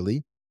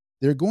 essentially,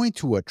 they're going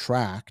to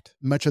attract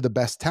much of the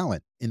best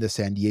talent in the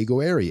San Diego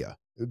area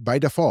by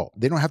default.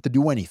 They don't have to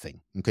do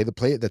anything. Okay,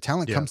 the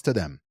talent Yeah. comes to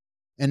them.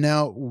 And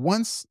now,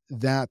 once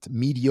that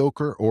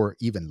mediocre or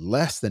even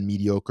less than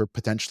mediocre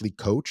potentially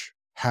coach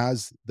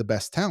has the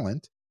best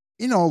talent,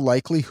 in all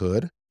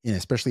likelihood, and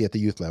especially at the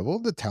youth level,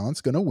 the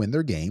talent's going to win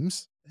their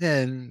games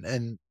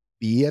and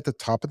be at the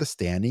top of the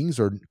standings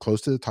or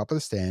close to the top of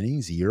the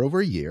standings year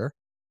over year.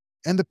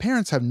 And the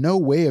parents have no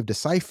way of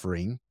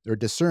deciphering or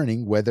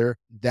discerning whether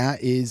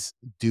that is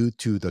due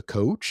to the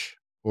coach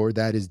or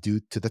that is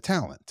due to the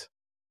talent.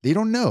 They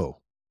don't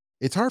know.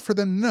 It's hard for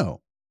them to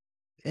know.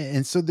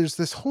 And so there's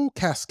this whole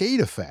cascade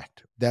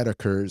effect that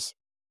occurs.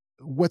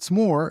 What's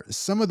more,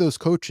 some of those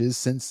coaches,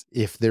 since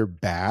if they're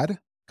bad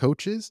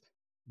coaches,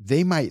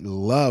 they might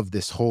love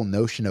this whole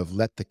notion of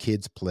let the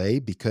kids play,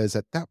 because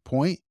at that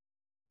point,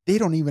 they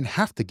don't even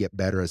have to get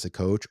better as a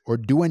coach or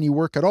do any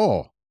work at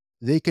all.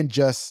 They can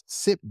just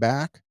sit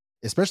back,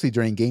 especially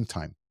during game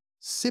time,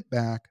 sit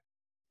back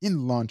in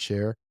the lawn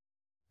chair,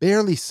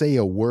 barely say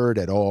a word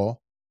at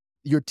all.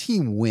 Your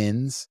team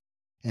wins,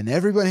 and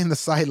everybody in the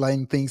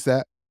sideline thinks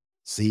that,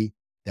 see,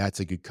 that's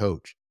a good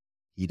coach.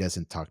 He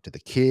doesn't talk to the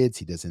kids.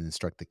 He doesn't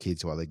instruct the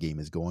kids while the game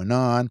is going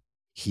on.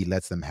 He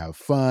lets them have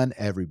fun.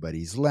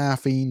 Everybody's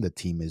laughing. The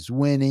team is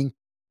winning.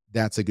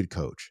 That's a good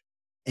coach.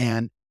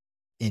 And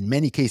in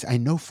many cases, I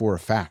know for a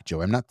fact,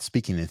 Joe, I'm not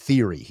speaking in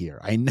theory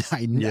here.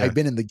 Yeah. I've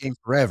been in the game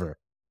forever.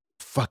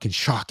 Fucking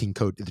shocking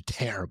coach. They're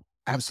terrible.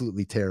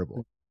 Absolutely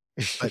terrible.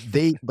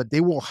 But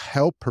they will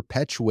help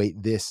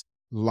perpetuate this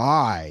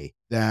lie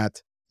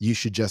that you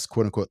should just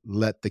quote unquote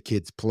let the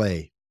kids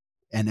play,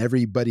 and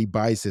everybody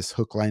buys this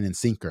hook, line, and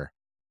sinker.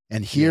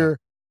 And Yeah. here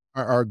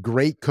are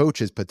great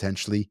coaches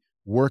potentially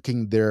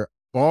working their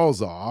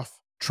balls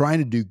off, trying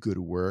to do good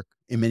work,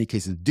 in many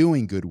cases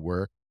doing good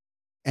work,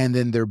 and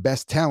then their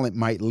best talent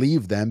might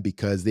leave them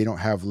because they don't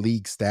have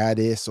league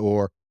status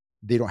or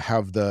they don't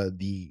have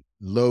the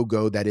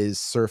logo that is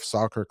Surf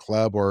Soccer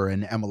Club or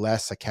an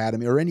MLS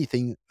academy or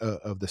anything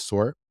of the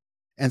sort.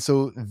 And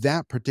so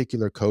that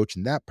particular coach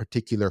and that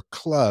particular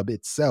club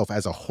itself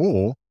as a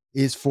whole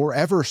is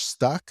forever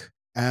stuck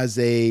as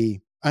a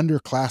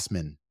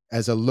underclassman,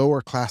 as a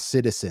lower class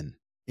citizen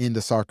in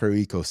the soccer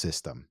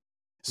ecosystem.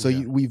 So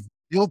Yeah. we've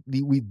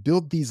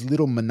built these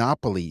little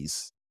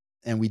monopolies,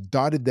 and we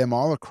dotted them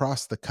all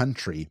across the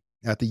country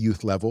at the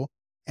youth level.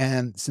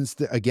 And since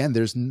again,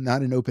 there's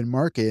not an open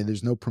market and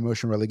there's no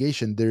promotion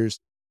relegation, there's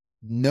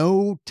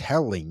no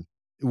telling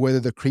whether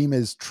the cream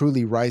is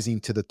truly rising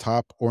to the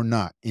top or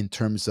not in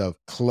terms of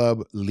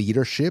club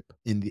leadership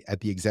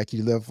at the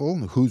executive level,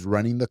 who's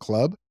running the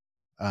club,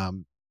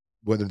 um,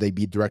 whether they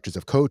be directors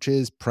of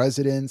coaches,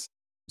 presidents,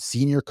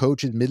 senior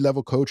coaches,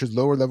 mid-level coaches,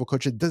 lower level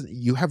coaches.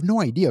 You have no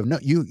idea. No,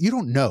 you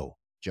don't know,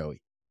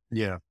 Joey.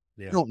 Yeah.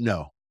 You Yeah. don't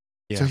know.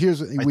 So Yeah.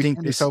 I we think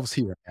find this, ourselves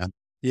here, man.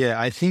 yeah,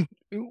 I think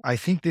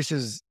this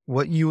is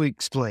what you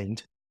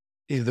explained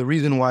is the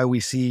reason why we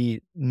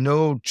see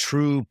no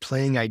true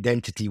playing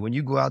identity. When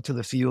you go out to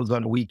the fields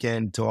on a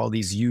weekend to all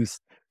these youth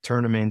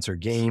tournaments or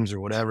games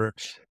or whatever,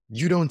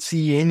 you don't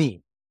see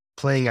any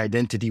playing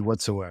identity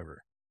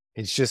whatsoever.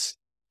 It's just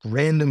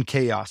random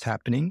chaos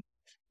happening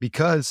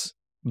because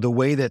the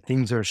way that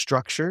things are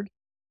structured,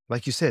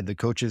 like you said, the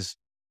coaches,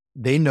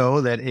 they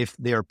know that if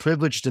they are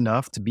privileged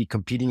enough to be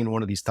competing in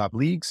one of these top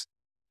leagues,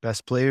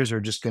 best players are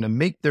just going to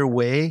make their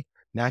way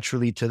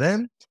naturally to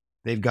them.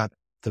 They've got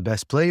the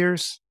best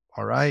players.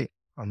 All right,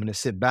 I'm going to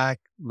sit back,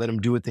 let them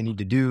do what they need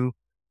to do,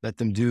 let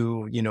them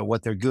do,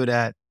 what they're good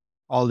at.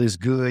 All is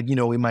good.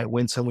 We might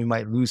win some, we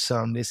might lose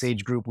some. This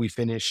age group, we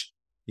finish,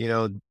 you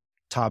know,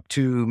 top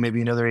two,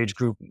 maybe another age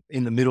group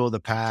in the middle of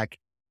the pack,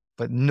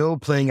 but no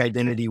playing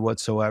identity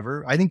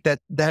whatsoever. I think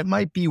that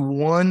might be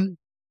one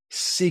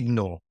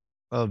signal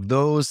of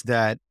those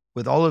that,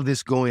 with all of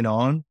this going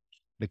on,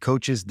 the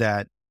coaches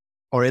that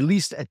are at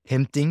least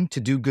attempting to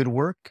do good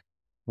work,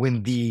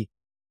 when the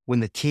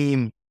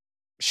team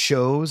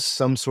shows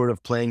some sort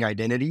of playing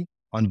identity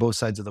on both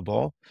sides of the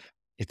ball,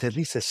 it's at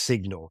least a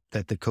signal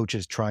that the coach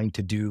is trying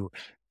to do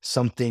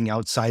something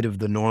outside of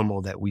the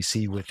normal that we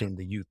see within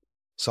the youth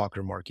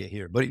soccer market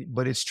here.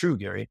 But it's true,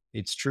 Gary.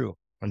 It's true,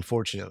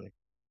 unfortunately.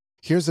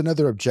 Here's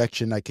another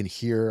objection I can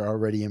hear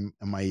already in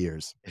my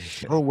ears.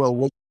 Oh,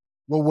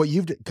 what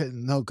you've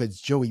no,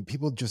 because Joey,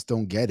 people just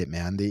don't get it,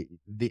 man.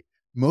 They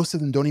most of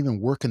them don't even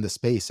work in the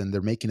space, and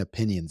they're making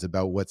opinions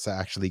about what's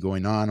actually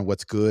going on and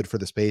what's good for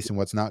the space and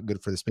what's not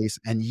good for the space.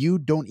 And you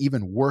don't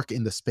even work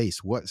in the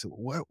space. What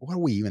are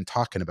we even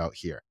talking about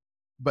here?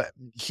 But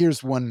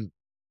here's one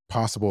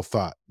possible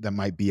thought that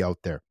might be out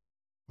there.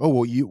 Oh,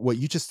 well, what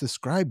you just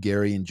described,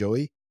 Gary and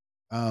Joey,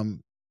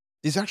 um,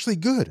 is actually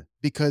good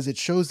because it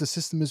shows the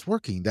system is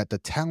working, that the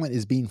talent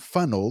is being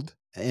funneled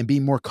and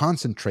being more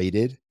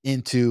concentrated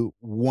into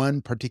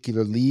one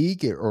particular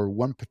league or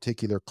one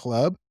particular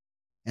club.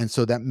 And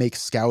so that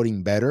makes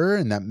scouting better,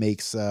 and that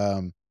makes,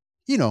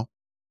 you know,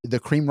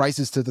 the cream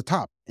rises to the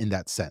top in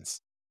that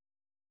sense.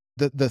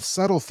 The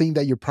subtle thing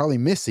that you're probably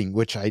missing,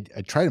 which I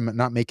try to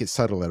not make it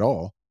subtle at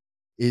all,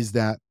 is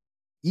that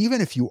even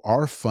if you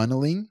are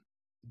funneling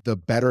the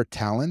better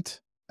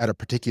talent at a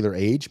particular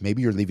age,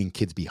 maybe you're leaving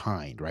kids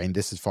behind, right? And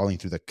this is falling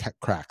through the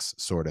cracks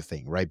sort of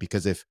thing, right?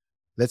 Because if,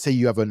 let's say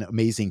you have an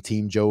amazing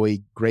team,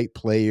 Joey, great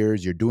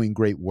players, you're doing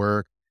great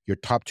work, your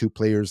top two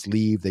players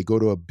leave, they go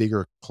to a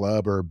bigger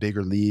club or a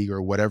bigger league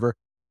or whatever,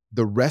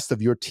 the rest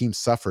of your team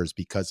suffers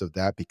because of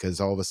that,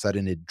 because all of a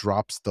sudden it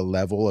drops the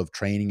level of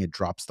training, it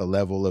drops the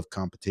level of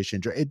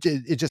competition.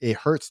 It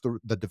hurts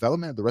the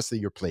development of the rest of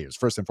your players,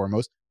 first and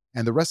foremost.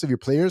 And the rest of your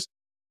players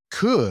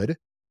could,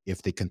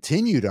 if they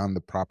continued on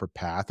the proper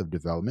path of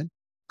development,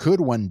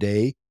 could one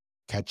day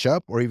catch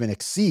up or even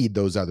exceed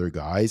those other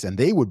guys, and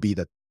they would be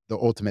the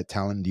ultimate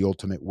talent, the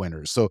ultimate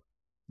winners. So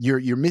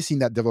you're missing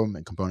that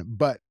development component.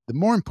 But the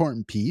more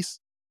important piece,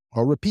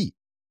 I'll repeat,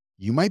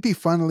 you might be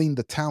funneling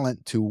the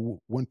talent to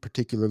one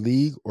particular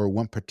league or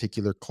one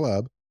particular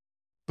club,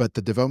 but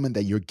the development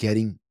that you're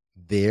getting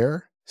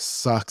there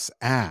sucks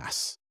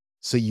ass.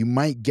 So you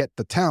might get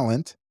the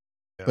talent,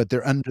 Yeah. but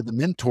they're under the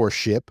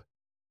mentorship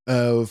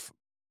of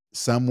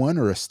someone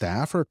or a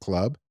staff or a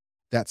club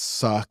that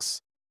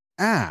sucks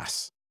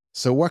ass.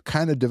 So what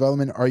kind of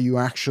development are you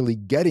actually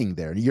getting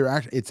there? You're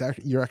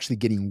actually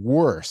getting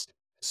worse.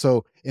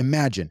 So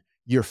imagine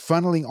you're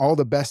funneling all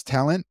the best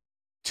talent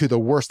to the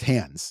worst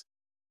hands.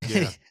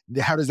 Yeah.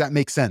 How does that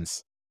make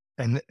sense?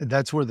 And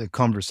that's where the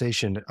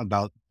conversation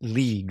about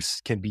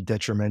leagues can be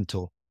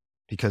detrimental,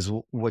 because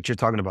what you're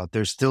talking about,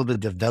 there's still the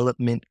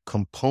development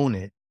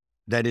component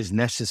that is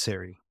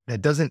necessary.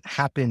 That doesn't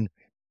happen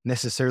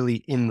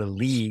necessarily in the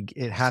league.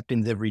 It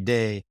happens every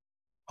day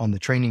on the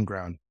training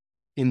ground,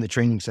 in the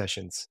training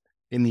sessions,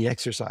 in the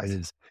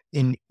exercises,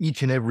 in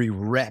each and every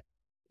rep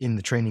in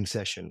the training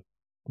session.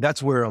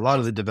 That's where a lot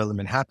of the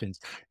development happens.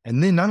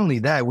 And then not only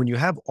that, when you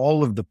have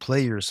all of the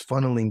players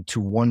funneling to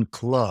one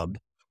club,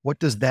 what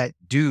does that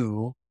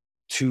do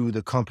to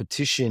the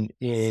competition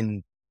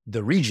in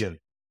the region?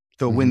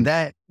 So when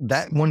that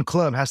one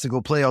club has to go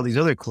play all these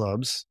other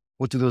clubs,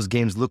 what do those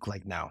games look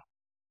like now?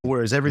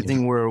 Whereas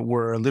everything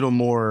were a little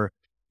more,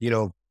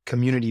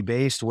 community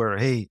based, where,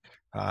 hey,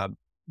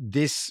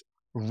 this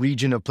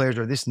region of players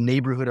or this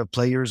neighborhood of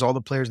players, all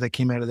the players that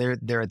came out of there,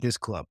 they're at this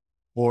club.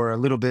 Or a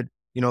little bit,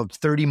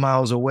 30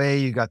 miles away,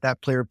 you got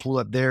that player pool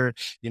up there,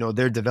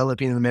 they're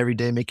developing them every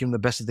day, making them the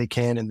best that they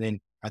can. And then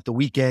at the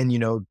weekend,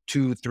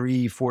 2,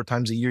 3, 4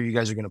 times a year, you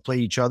guys are going to play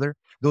each other.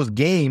 Those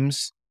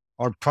games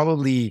are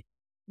probably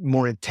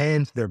more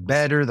intense. They're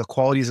better. The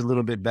quality is a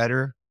little bit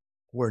better.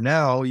 Where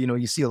now,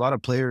 you see a lot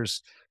of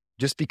players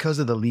just because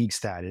of the league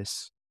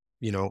status,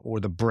 or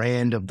the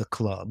brand of the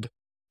club,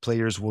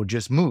 players will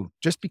just move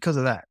just because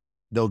of that.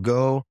 They'll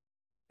go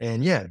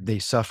and they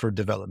suffer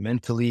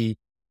developmentally,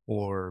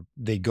 or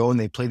they go and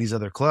they play these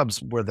other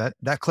clubs where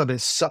that club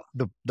has sucked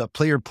the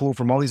player pool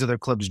from all these other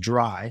clubs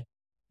dry.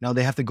 Now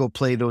they have to go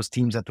play those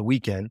teams at the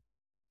weekend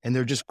and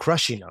they're just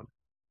crushing them.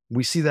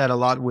 We see that a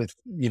lot with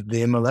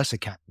the MLS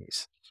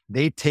academies.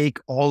 They take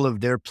all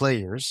of their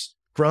players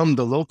from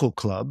the local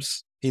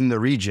clubs in the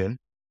region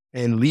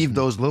and leave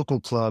those local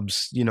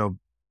clubs,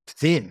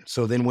 thin.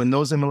 So then when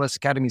those MLS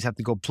academies have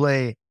to go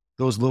play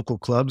those local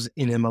clubs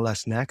in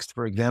MLS Next,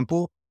 for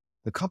example,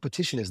 the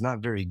competition is not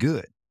very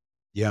good.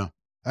 Yeah.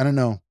 I don't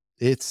know.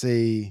 It's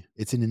an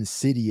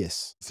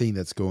insidious thing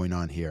that's going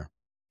on here.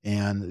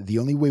 And the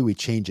only way we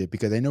change it,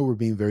 because I know we're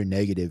being very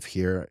negative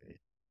here,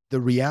 the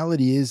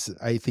reality is,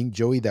 I think,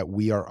 Joey, that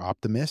we are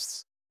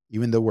optimists,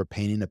 even though we're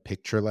painting a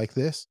picture like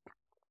this.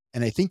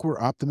 And I think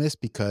we're optimists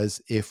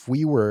because if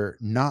we were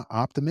not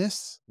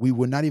optimists, we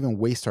would not even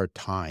waste our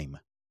time.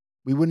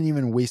 We wouldn't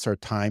even waste our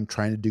time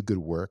trying to do good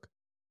work.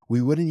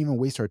 We wouldn't even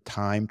waste our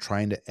time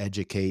trying to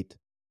educate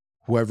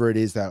whoever it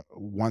is that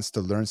wants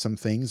to learn some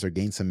things or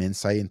gain some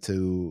insight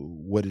into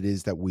what it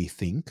is that we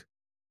think.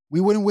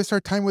 We wouldn't waste our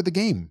time with the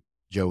game,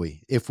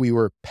 Joey, if we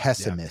were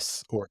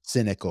pessimists or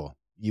cynical.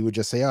 You would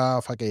just say,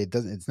 "Oh, fuck it,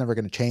 it's never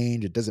going to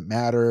change. It doesn't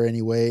matter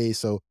anyway,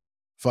 so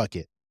fuck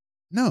it."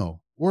 No,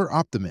 we're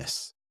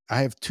optimists.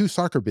 I have 2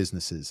 soccer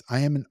businesses. I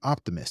am an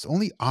optimist.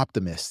 Only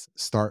optimists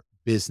start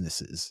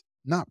businesses,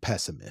 not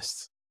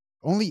pessimists.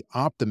 Only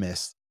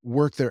optimists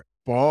work their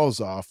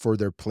balls off for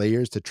their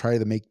players to try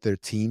to make their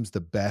teams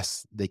the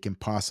best they can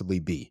possibly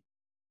be.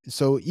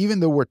 So even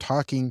though we're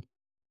talking,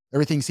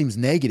 everything seems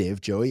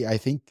negative, Joey, I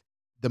think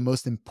the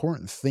most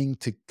important thing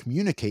to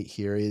communicate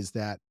here is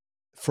that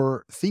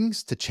for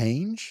things to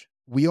change,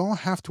 we all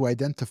have to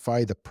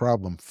identify the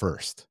problem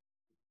first.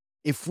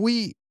 If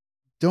we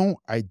don't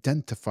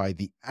identify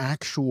the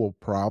actual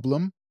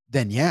problem,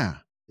 then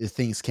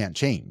things can't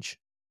change.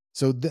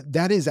 So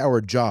that is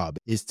our job,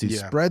 is to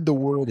spread the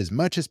word as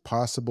much as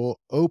possible,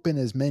 open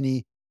as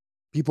many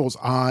people's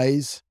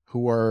eyes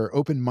who are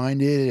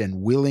open-minded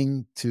and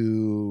willing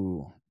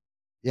to,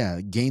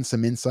 gain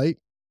some insight,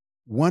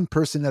 one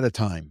person at a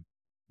time.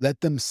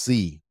 Let them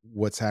see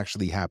what's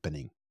actually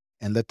happening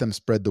and let them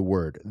spread the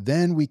word.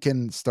 Then we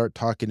can start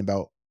talking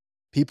about,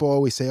 people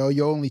always say, "Oh,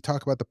 you only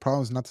talk about the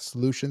problems, not the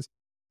solutions."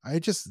 I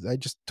just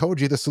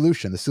told you the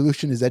solution. The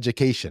solution is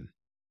education.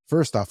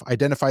 First off,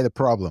 identify the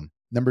problem.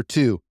 Number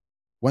 2,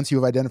 once you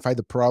have identified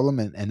the problem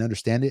and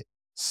understand it,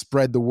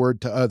 spread the word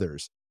to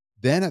others.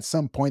 Then at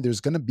some point, there's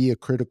going to be a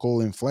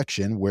critical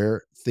inflection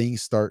where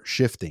things start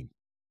shifting.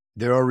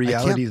 There are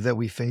realities that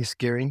we face,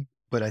 Gary,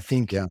 but I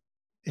think, Yeah.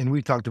 and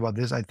we talked about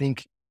this, I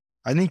think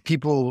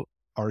people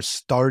are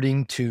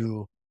starting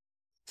to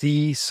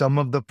see some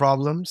of the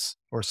problems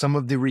or some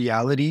of the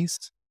realities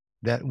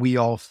that we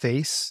all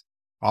face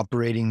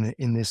operating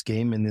in this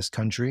game, in this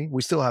country.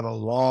 We still have a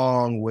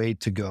long way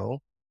to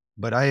go,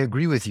 but I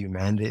agree with you,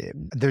 man.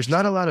 There's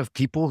not a lot of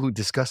people who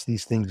discuss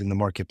these things in the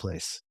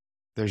marketplace.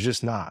 There's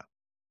just not.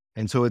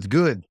 And so it's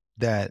good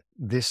that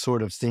this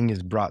sort of thing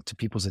is brought to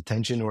people's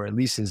attention, or at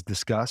least is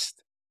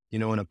discussed,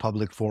 in a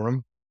public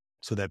forum,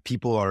 so that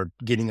people are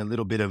getting a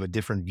little bit of a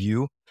different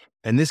view.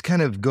 And this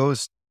kind of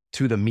goes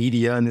to the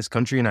media in this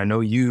country. And I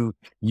know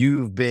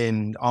you've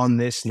been on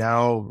this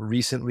now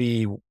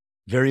recently,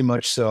 very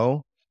much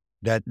so,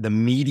 that the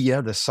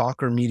media, the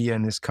soccer media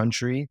in this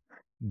country,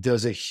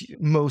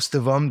 most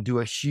of them do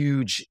a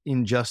huge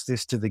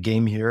injustice to the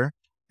game here.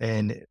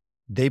 And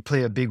they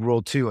play a big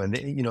role too. And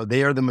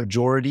they are the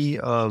majority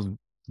of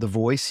the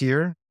voice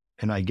here.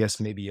 And I guess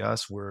maybe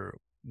us, we're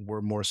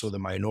more so the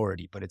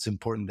minority, but it's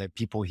important that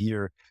people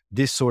hear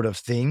this sort of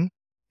thing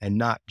and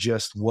not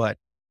just what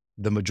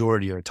the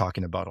majority are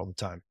talking about all the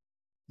time.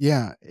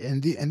 Yeah,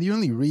 and the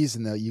only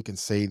reason that you can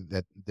say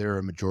that they're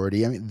a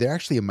majority, I mean, they're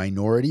actually a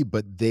minority,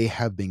 but they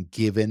have been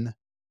given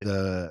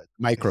the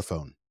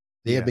microphone.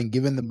 They have been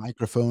given the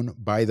microphone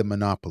by the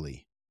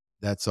monopoly.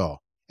 That's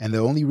all. And the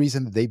only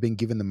reason that they've been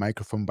given the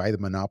microphone by the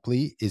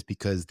monopoly is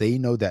because they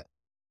know that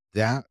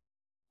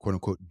quote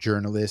unquote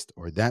journalist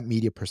or that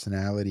media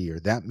personality or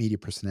that media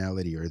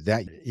personality or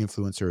that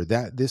influencer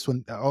or this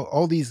one,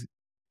 all these,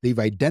 they've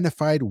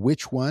identified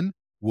which one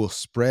will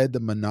spread the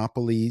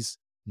monopoly's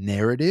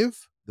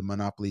narrative, the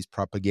monopoly's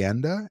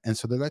propaganda. And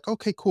so they're like,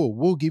 okay, cool,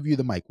 we'll give you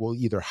the mic. We'll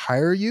either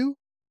hire you,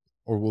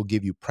 or we'll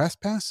give you press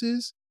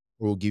passes,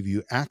 or we'll give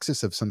you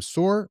access of some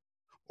sort,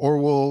 or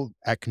we'll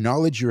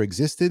acknowledge your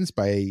existence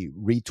by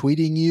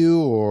retweeting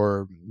you,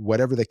 or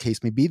whatever the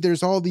case may be.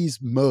 There's all these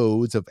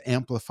modes of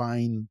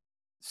amplifying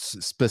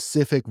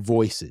specific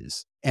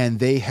voices, and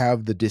they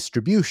have the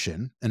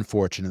distribution,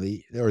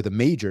 unfortunately, or the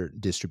major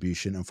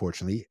distribution,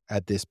 unfortunately,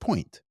 at this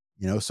point.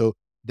 So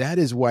that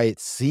is why it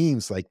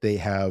seems like they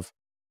have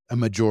a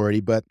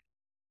majority. But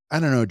I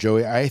don't know,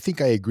 Joey. I think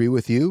I agree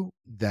with you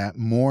that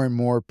more and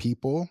more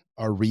people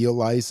are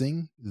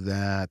realizing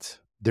that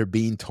they're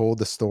being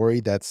told a story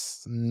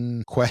that's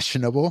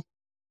questionable.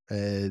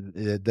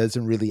 It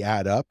doesn't really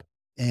add up.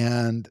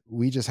 And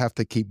we just have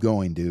to keep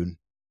going, dude.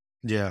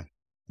 Yeah.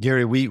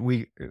 Gary,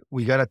 we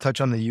got to touch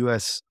on the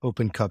US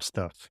Open Cup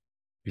stuff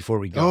before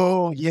we go.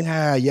 Oh,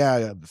 yeah,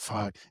 yeah.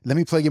 Fuck. Let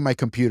me plug in my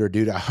computer,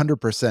 dude.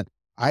 100%.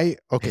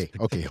 Okay,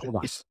 hold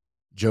on.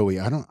 Joey,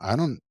 I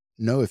don't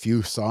know if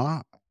you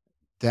saw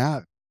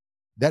that.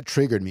 That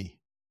triggered me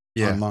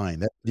Yeah. online.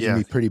 That triggered Yeah.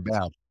 me pretty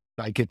bad.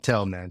 I could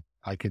tell, man.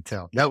 I could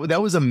tell.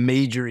 That was a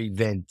major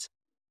event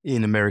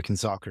in American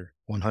soccer,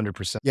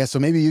 100%. Yeah, so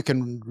maybe you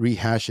can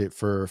rehash it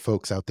for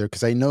folks out there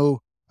because I know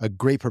a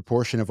great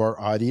proportion of our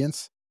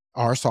audience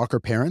are soccer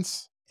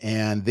parents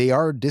and they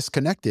are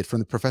disconnected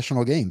from the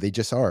professional game. They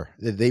just are.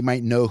 They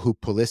might know who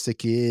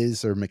Pulisic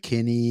is or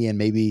McKinney and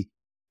maybe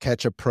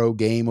catch a pro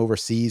game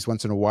overseas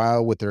once in a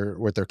while with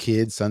their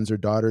kids, sons or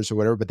daughters or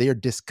whatever, but they are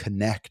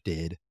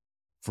disconnected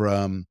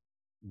from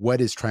what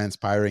is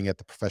transpiring at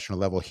the professional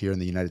level here in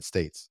the United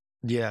States.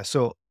 Yeah.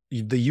 So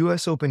the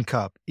US Open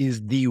Cup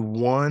is the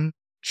one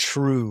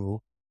true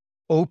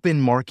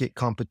open market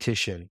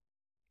competition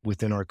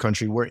within our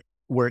country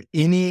where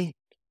any,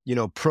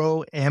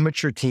 pro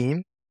amateur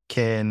team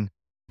can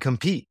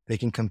compete. They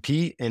can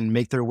compete and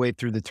make their way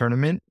through the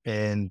tournament.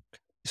 And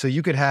so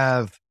you could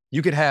have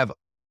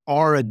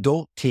our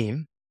adult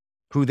team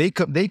who they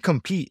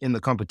compete in the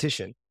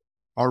competition.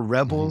 Our Mhm.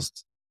 Rebels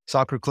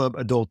Soccer Club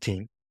adult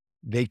team,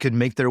 they could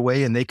make their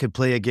way and they could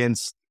play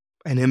against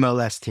an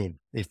MLS team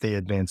if they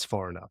advance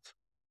far enough.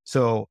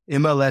 So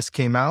MLS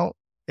came out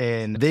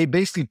and they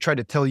basically tried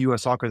to tell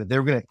US Soccer that they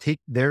were going to take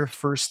their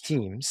first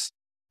teams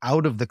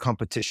out of the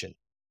competition.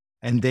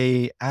 And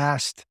they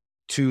asked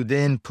to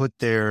then put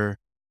their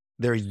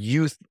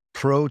youth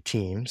pro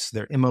teams,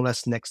 their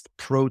MLS Next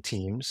pro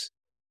teams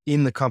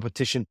in the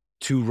competition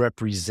to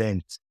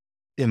represent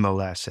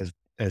MLS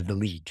as the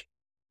league.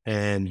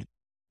 And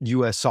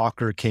US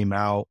Soccer came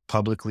out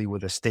publicly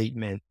with a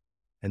statement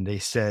and they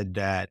said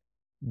that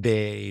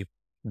they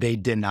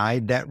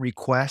denied that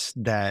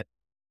request that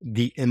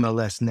the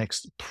MLS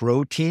Next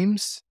pro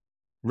teams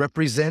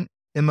represent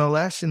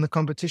MLS in the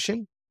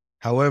competition.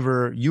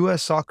 However,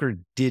 US Soccer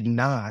did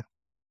not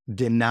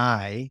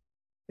deny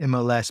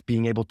MLS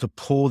being able to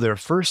pull their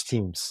first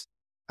teams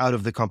out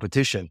of the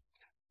competition.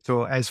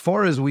 So as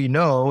far as we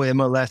know,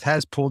 MLS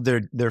has pulled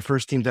their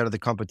first teams out of the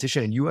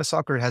competition and US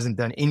Soccer hasn't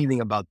done anything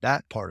about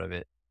that part of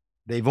it.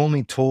 They've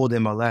only told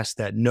MLS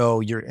that no,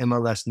 your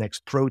MLS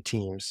Next Pro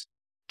teams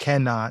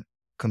cannot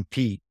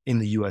compete in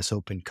the US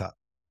Open Cup.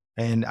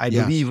 And I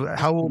Yeah. believe,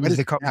 how old Why is does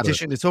the it matter?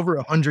 competition? It's over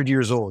 100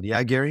 years old.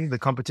 Yeah, Gary, the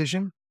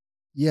competition?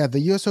 Yeah, the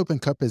US Open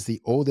Cup is the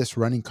oldest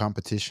running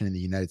competition in the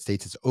United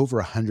States. It's over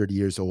 100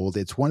 years old.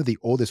 It's one of the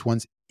oldest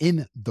ones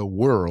in the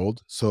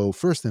world. So,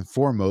 first and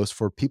foremost,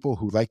 for people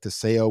who like to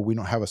say, oh, we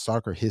don't have a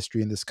soccer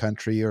history in this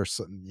country, or,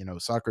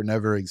 soccer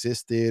never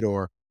existed,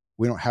 or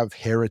we don't have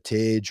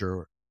heritage,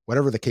 or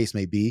whatever the case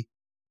may be,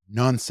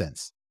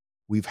 nonsense.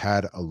 We've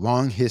had a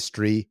long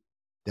history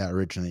that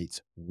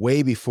originates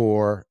way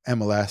before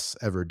MLS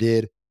ever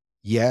did.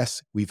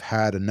 Yes, we've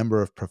had a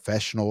number of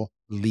professional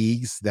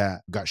leagues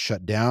that got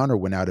shut down or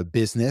went out of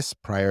business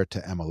prior to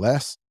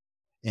MLS.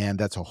 And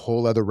that's a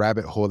whole other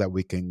rabbit hole that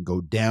we can go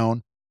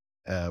down.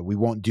 We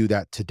won't do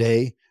that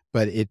today,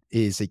 but it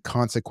is a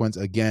consequence,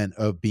 again,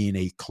 of being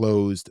a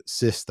closed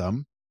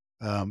system.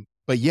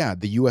 But yeah,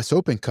 the US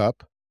Open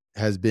Cup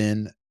has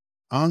been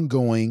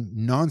ongoing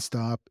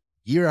nonstop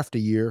year after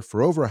year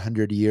for over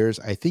 100 years.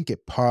 I think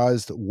it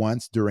paused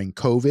once during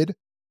COVID.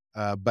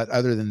 But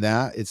other than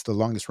that, it's the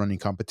longest running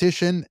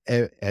competition.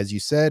 As you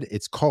said,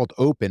 it's called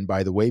open,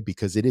 by the way,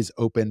 because it is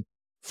open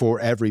for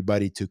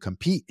everybody to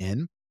compete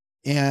in.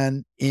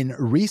 And in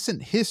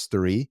recent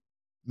history,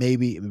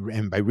 maybe,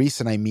 and by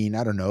recent, I mean,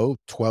 I don't know,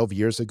 12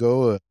 years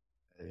ago,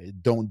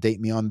 don't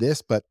date me on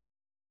this, but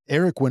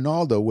Eric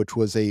Winaldo, which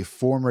was a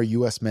former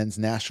U.S. men's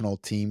national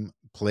team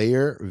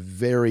player,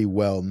 very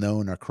well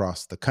known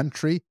across the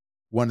country,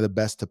 one of the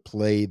best to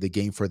play the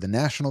game for the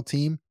national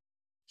team.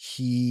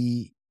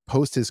 He,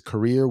 post his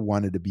career,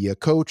 wanted to be a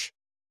coach.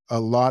 A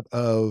lot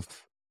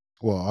of,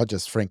 well, I'll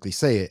just frankly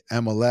say it,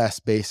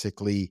 MLS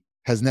basically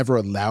has never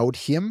allowed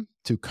him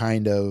to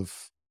kind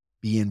of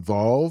be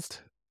involved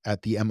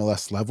at the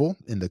MLS level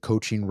in the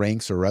coaching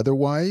ranks or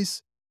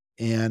otherwise.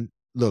 And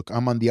look,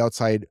 I'm on the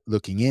outside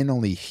looking in.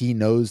 Only he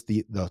knows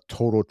the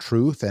total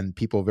truth, and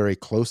people very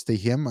close to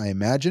him, I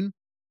imagine.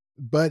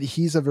 But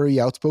he's a very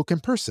outspoken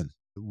person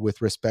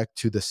with respect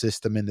to the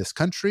system in this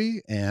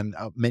country and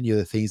many of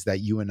the things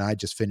that you and I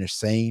just finished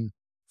saying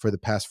for the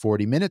past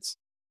 40 minutes.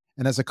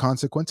 And as a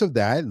consequence of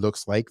that, it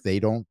looks like they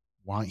don't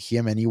want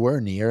him anywhere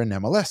near an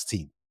MLS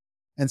team.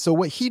 And so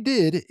what he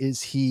did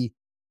is he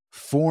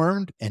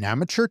formed an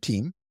amateur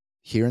team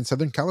here in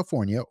Southern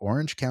California,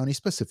 Orange County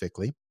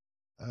specifically,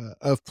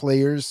 of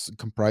players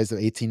comprised of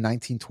 18,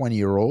 19,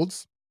 20-year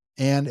olds.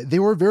 And they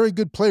were very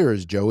good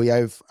players, Joey.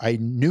 I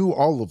knew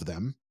all of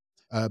them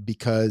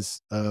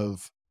because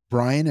of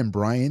Brian and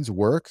Brian's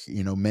work.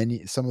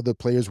 Some of the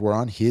players were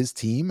on his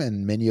team,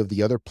 and many of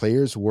the other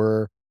players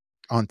were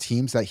on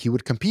teams that he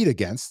would compete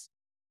against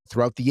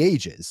throughout the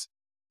ages.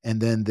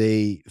 And then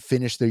they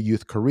finished their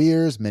youth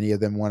careers. Many of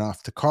them went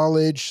off to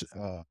college,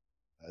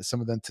 some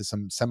of them to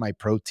some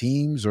semi-pro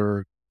teams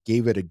or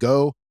gave it a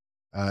go.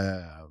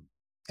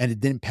 And it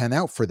didn't pan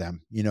out for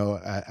them,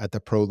 at the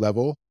pro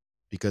level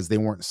because they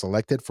weren't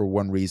selected for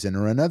one reason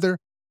or another.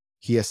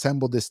 He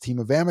assembled this team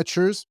of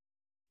amateurs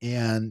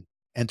and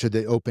entered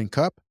the Open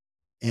Cup.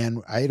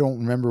 And I don't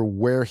remember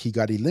where he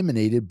got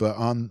eliminated, but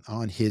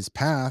on his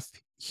path,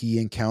 he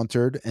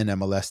encountered an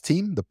MLS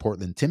team, the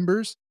Portland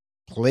Timbers,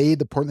 played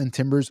the Portland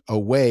Timbers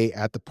away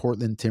at the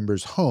Portland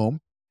Timbers home,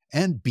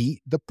 and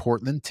beat the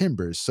Portland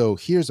Timbers. So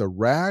here's a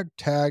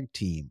ragtag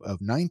team of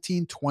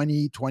 19,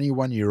 20,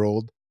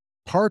 21-year-old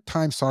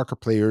part-time soccer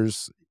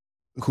players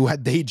who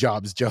had day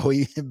jobs,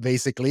 Joey,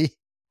 basically,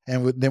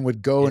 and then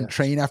would go and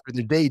train after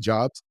their day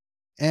jobs.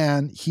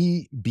 And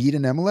he beat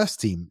an MLS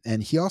team.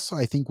 And he also,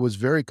 I think, was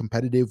very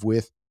competitive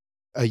with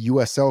a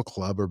USL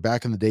club, or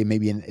back in the day,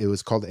 maybe it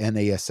was called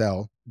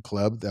NASL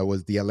club. That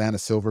was the Atlanta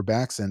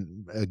Silverbacks.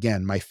 And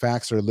again, my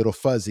facts are a little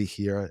fuzzy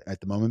here at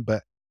the moment.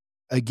 But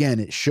again,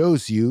 it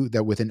shows you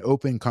that with an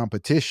open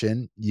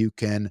competition, you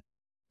can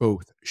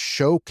both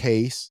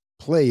showcase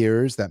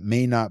players that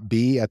may not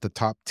be at the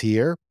top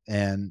tier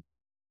and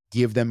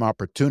give them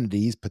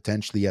opportunities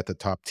potentially at the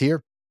top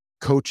tier.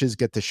 Coaches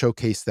get to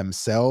showcase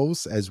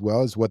themselves as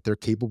well as what they're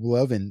capable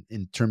of in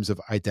terms of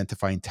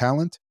identifying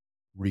talent,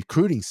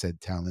 recruiting said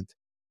talent,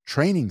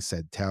 training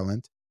said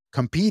talent,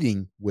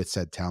 competing with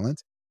said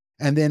talent.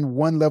 And then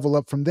one level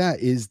up from that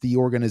is the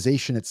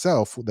organization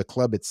itself, the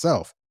club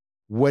itself,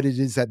 what it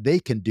is that they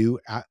can do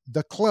at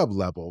the club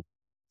level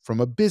from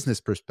a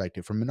business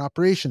perspective, from an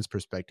operations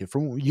perspective,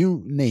 from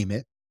you name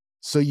it.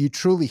 So you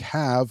truly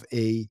have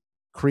a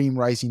cream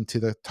rising to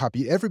the top.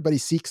 Everybody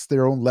seeks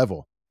their own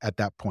level at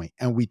that point,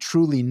 and we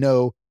truly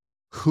know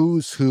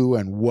who's who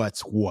and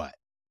what's what,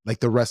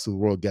 like the rest of the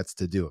world gets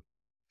to do it.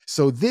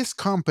 So this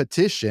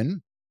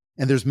competition,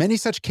 and there's many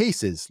such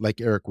cases like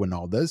Eric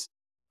Winalda's,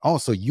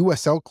 also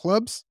USL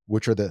clubs,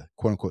 which are the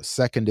quote unquote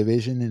second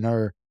division in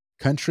our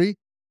country,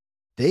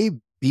 they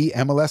beat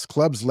MLS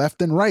clubs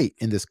left and right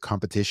in this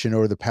competition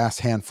over the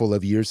past handful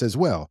of years as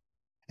well.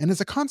 And as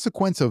a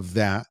consequence of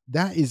that,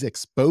 that is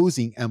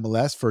exposing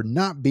MLS for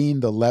not being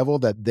the level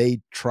that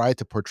they try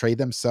to portray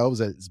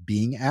themselves as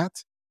being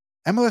at.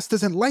 MLS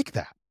doesn't like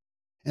that.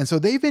 And so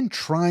they've been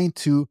trying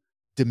to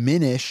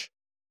diminish,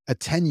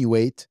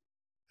 attenuate,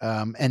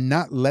 and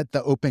not let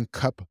the Open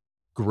Cup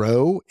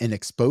grow in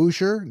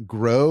exposure,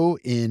 grow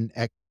in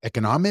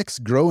economics,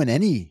 grow in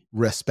any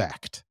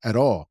respect at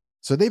all.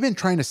 So they've been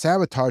trying to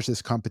sabotage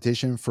this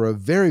competition for a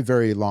very,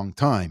 very long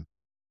time,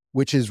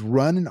 which is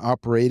run and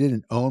operated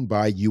and owned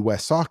by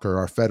US Soccer,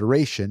 our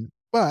federation.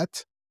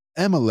 But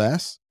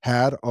MLS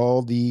had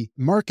all the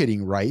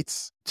marketing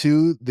rights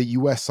to the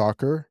US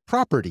Soccer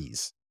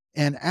properties.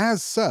 And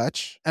as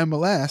such,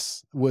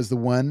 MLS was the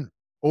one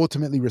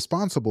ultimately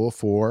responsible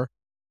for,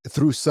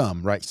 through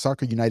some, right?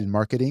 Soccer United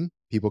Marketing,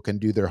 people can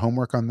do their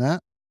homework on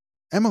that.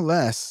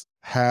 MLS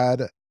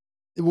had,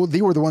 well,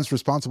 they were the ones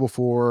responsible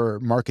for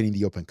marketing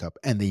the Open Cup,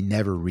 and they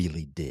never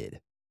really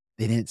did.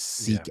 They didn't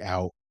seek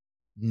out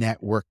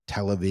network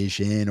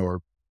television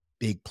or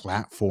big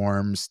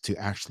platforms to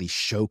actually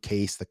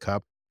showcase the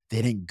cup.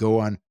 They didn't go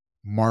on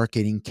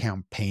marketing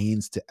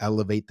campaigns to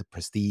elevate the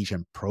prestige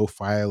and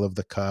profile of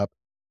the cup.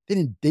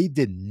 They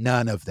did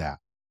none of that.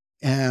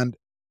 And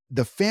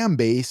the fan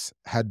base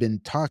had been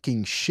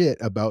talking shit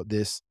about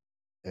this.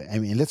 I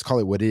mean, let's call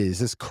it what it is,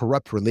 this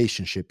corrupt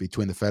relationship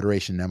between the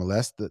Federation and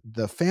MLS.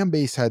 The fan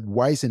base had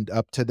wisened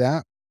up to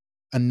that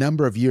a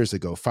number of years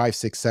ago, 5,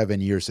 6,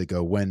 7 years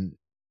ago, when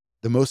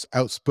the most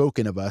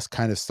outspoken of us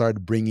kind of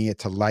started bringing it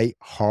to light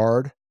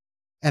hard.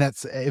 And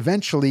it's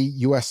eventually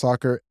US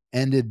Soccer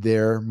ended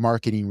their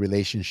marketing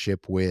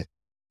relationship with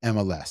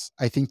MLS.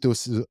 I think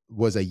this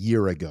was a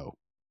year ago.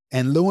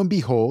 And lo and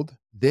behold,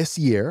 this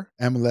year,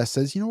 MLS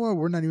says, you know what,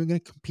 we're not even going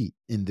to compete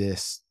in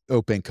this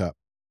Open Cup.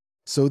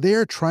 So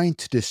they're trying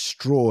to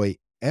destroy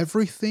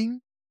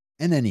everything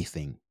and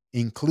anything,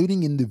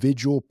 including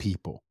individual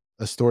people,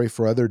 a story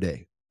for other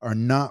day, are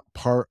not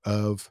part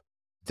of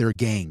their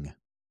gang.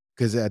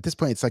 Because at this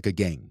point, it's like a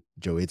gang,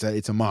 Joey.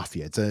 It's a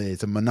mafia.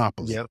 It's a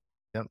monopoly.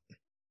 Yep.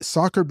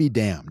 Soccer be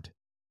damned.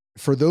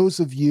 For those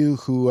of you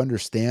who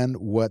understand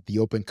what the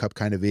Open Cup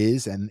kind of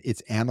is and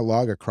its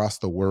analog across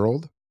the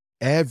world,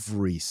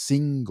 every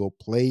single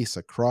place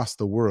across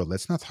the world,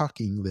 let's not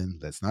talk England,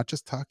 let's not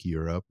just talk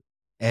Europe,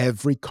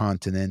 every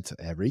continent,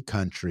 every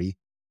country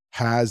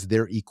has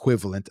their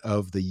equivalent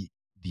of the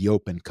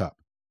Open Cup.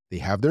 They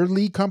have their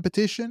league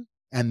competition,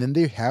 and then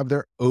they have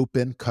their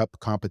Open Cup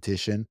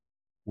competition,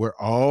 where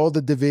all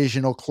the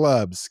divisional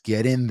clubs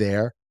get in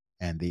there,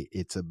 and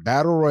it's a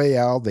battle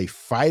royale. They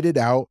fight it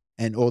out,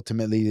 and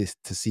ultimately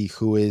to see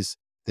who is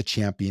the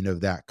champion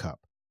of that cup.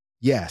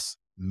 Yes,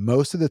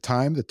 most of the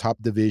time, the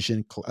top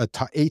division, a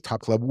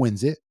top club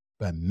wins it,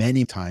 but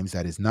many times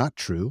that is not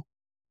true.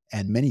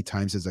 And many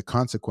times, as a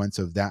consequence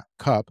of that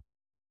cup,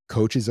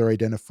 coaches are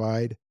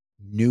identified,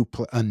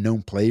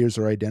 unknown players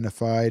are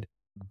identified,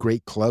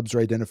 great clubs are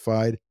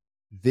identified,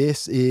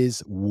 This is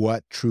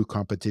what true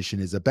competition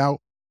is about.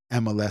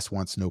 MLS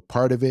wants no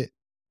part of it.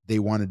 They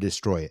want to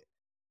destroy it.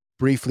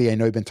 Briefly, I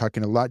know you've been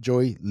talking a lot,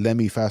 Joey. Let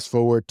me fast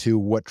forward to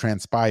what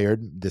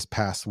transpired this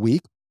past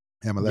week.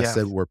 MLS Yeah.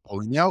 said we're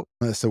pulling out.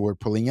 MLS said we're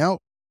pulling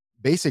out,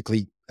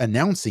 basically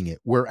announcing it.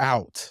 We're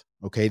out.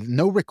 Okay.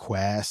 No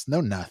request, no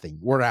nothing.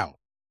 We're out.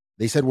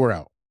 They said we're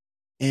out.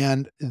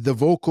 And the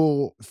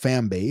vocal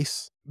fan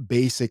base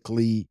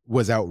basically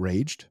was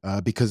outraged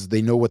because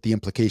they know what the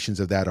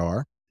implications of that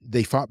are.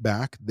 They fought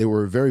back. They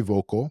were very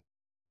vocal.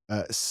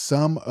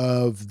 Some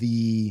of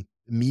the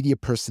media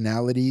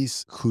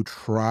personalities who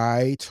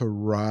try to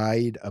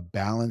ride a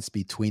balance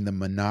between the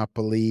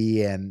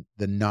monopoly and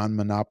the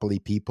non-monopoly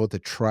people to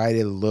try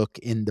to look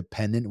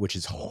independent, which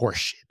is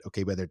horseshit.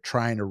 Okay, but they're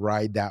trying to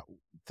ride that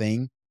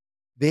thing.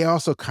 They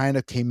also kind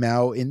of came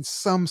out in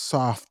some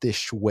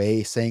softish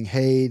way saying,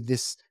 hey,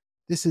 this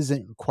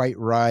isn't quite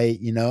right.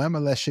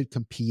 MLS should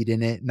compete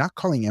in it, not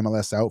calling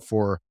MLS out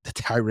for the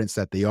tyrants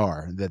that they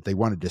are, that they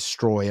want to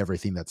destroy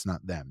everything that's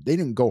not them. They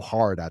didn't go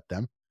hard at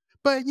them,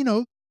 but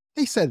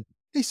they said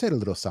they said a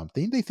little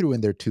something. They threw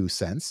in their 2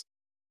 cents.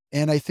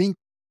 And I think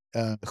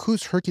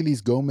who's Hercules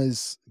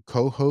Gomez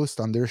co-host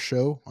on their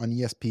show on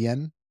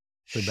ESPN?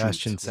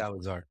 Sebastian Shoot.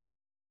 Salazar.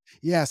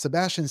 Yeah,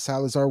 Sebastian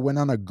Salazar went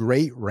on a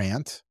great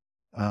rant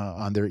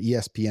on their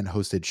ESPN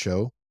hosted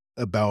show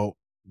about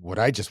what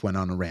I just went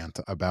on a rant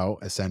about,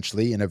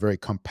 essentially, in a very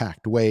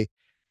compact way.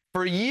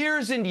 For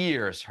years and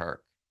years,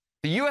 Herc,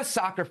 the U.S.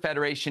 Soccer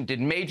Federation did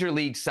Major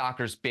League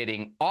Soccer's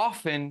bidding,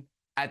 often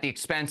at the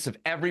expense of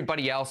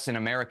everybody else in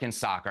American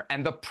soccer.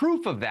 And the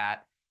proof of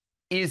that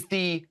is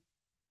the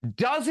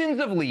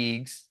dozens of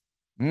leagues,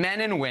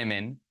 men and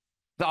women,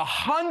 the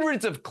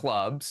hundreds of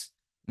clubs,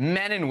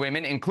 men and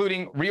women,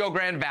 including Rio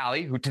Grande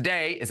Valley, who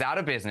today is out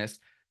of business,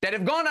 that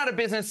have gone out of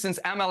business since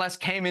MLS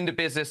came into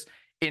business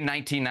in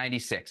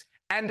 1996.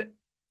 And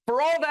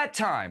for all that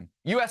time,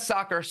 U.S.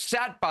 Soccer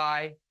sat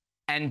by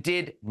and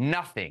did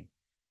nothing.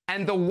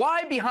 And the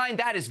why behind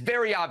that is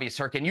very obvious,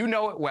 Herc, and you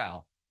know it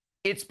well.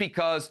 It's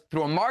because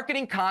through a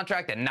marketing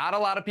contract that not a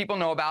lot of people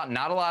know about,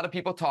 not a lot of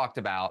people talked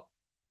about,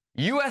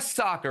 U.S.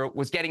 Soccer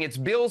was getting its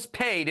bills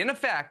paid, in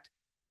effect,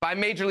 by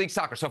Major League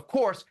Soccer. So, of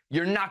course,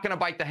 you're not going to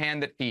bite the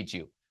hand that feeds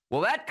you.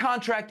 Well, that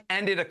contract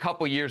ended a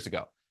couple years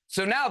ago.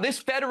 So now this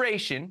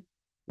federation,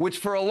 which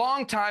for a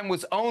long time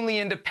was only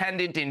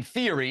independent in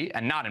theory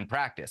and not in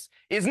practice,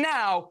 is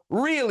now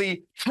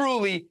really,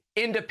 truly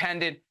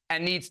independent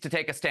and needs to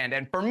take a stand.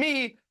 And for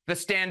me, the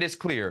stand is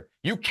clear.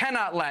 You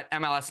cannot let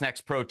MLS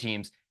Next Pro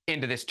teams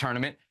into this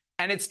tournament.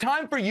 And it's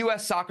time for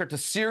U.S. Soccer to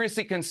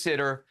seriously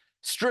consider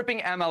stripping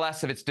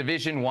MLS of its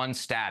Division I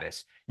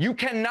status. You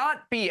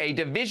cannot be a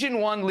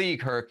Division I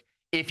league, Herc,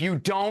 if you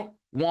don't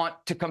want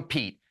to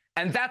compete.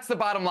 And that's the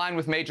bottom line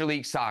with Major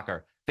League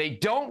Soccer. They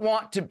don't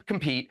want to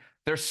compete.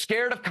 They're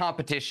scared of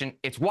competition.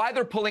 It's why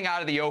they're pulling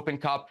out of the Open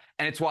Cup.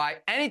 And it's why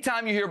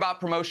anytime you hear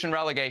about promotion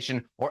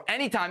relegation or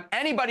anytime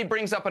anybody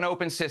brings up an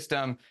open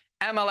system,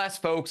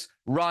 MLS folks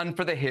run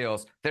for the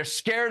hills. They're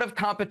scared of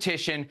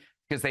competition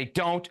because they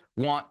don't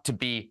want to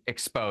be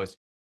exposed.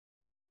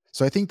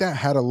 So I think that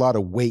had a lot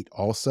of weight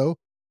also.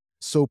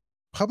 So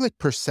public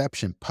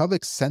perception,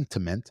 public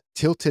sentiment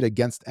tilted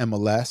against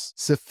MLS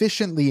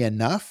sufficiently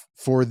enough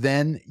for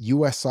then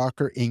U.S.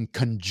 Soccer in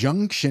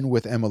conjunction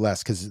with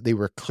MLS, because they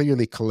were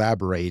clearly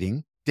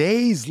collaborating.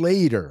 Days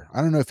later,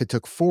 I don't know if it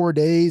took 4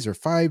 days or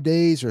 5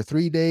 days or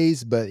 3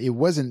 days, but it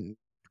wasn't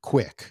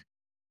quick.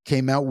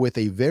 Came out with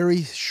a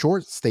very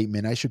short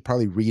statement. I should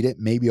probably read it.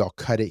 Maybe I'll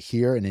cut it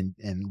here and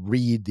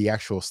read the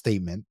actual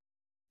statement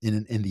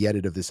in the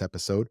edit of this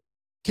episode.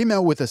 Came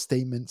out with a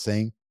statement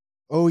saying,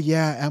 oh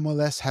yeah,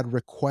 MLS had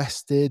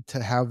requested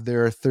to have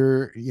their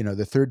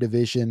the third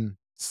division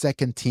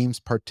second teams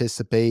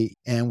participate,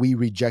 and we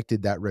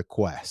rejected that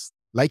request.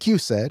 Like you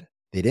said,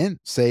 they didn't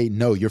say,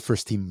 no, your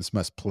first teams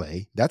must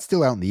play. That's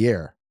still out in the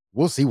air.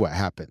 We'll see what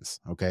happens,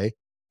 okay?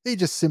 They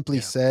just simply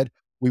said,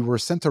 we were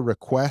sent a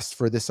request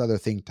for this other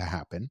thing to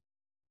happen.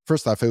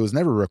 First off, it was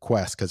never a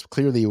request because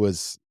clearly it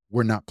was,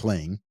 we're not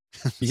playing.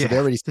 So they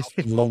already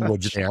stopped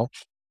language there.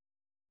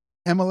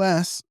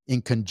 MLS,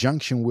 in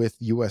conjunction with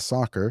U.S.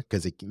 Soccer,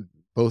 because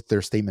both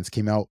their statements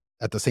came out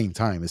at the same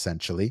time,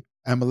 essentially.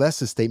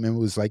 MLS's statement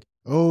was like,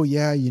 oh,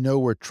 yeah,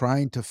 we're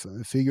trying to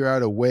figure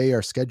out a way.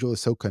 Our schedule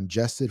is so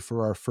congested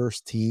for our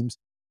first teams.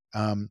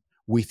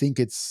 We think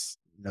it's,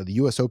 the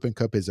U.S. Open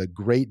Cup is a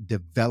great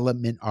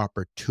development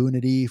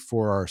opportunity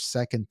for our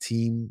second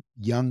team,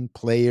 young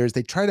players.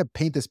 They try to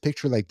paint this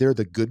picture like they're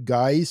the good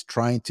guys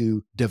trying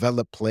to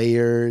develop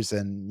players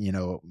and,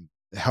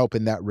 help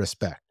in that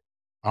respect.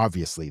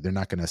 Obviously, they're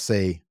not going to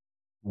say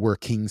we're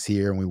kings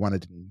here and we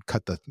want to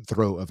cut the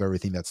throat of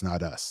everything that's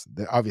not us.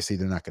 Obviously,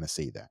 they're not going to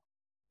say that.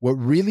 What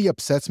really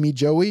upsets me,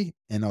 Joey,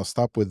 and I'll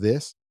stop with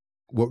this.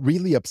 What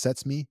really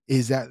upsets me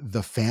is that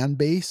the fan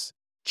base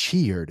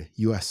cheered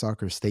U.S.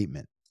 Soccer's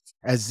statement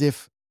as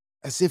if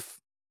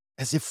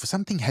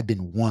something had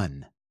been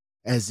won,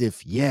 as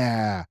if,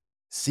 yeah,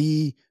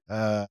 see,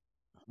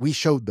 we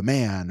showed the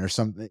man or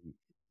something,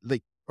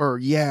 like, or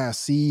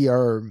see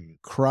our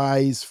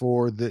cries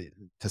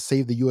to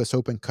save the US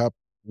Open Cup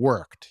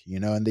worked,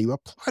 and they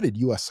applauded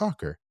US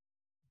soccer.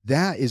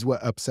 That is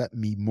what upset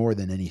me more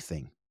than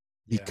anything,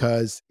 Yeah.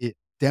 because it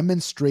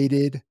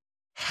demonstrated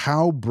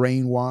how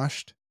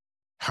brainwashed,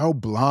 how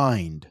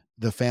blind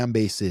the fan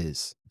base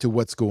is to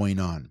what's going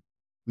on.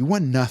 We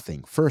won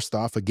nothing. First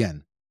off,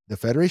 again, the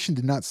Federation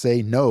did not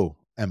say, no,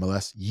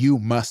 MLS, you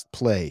must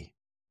play,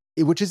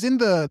 which is in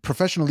the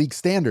professional league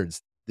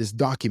standards, this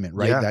document,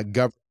 right? Yeah.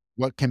 That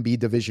what can be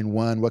Division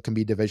 1, what can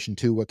be Division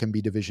 2, what can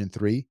be Division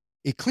 3.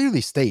 It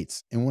clearly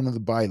states in one of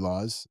the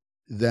bylaws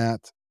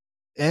that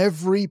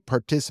every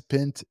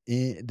participant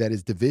that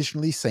is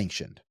divisionally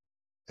sanctioned,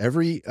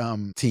 every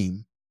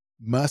team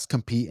must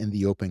compete in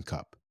the Open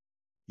Cup.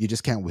 You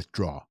just can't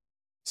withdraw.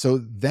 So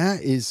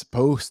that is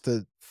supposed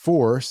to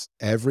force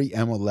every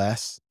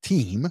MLS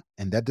team,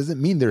 and that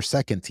doesn't mean their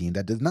second team,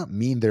 that does not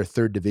mean their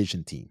third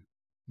division team,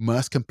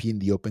 must compete in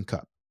the Open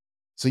Cup.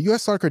 So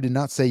US Soccer did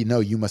not say, no,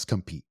 you must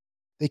compete.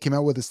 They came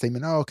out with a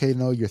statement, oh, okay,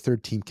 no, your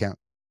third team can't.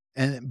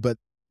 But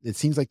it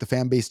seems like the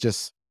fan base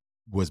just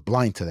was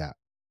blind to that.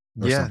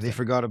 Yeah, they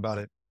forgot about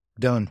it.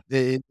 Done.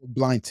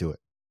 Blind to it.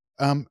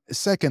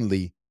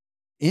 Secondly,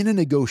 in a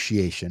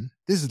negotiation,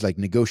 this is like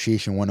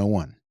negotiation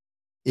 101.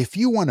 If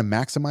you want to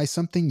maximize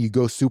something, you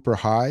go super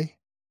high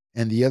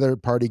and the other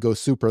party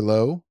goes super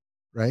low,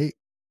 right?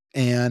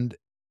 And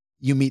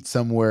you meet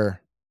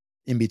somewhere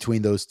in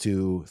between those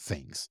two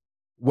things.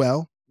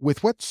 Well,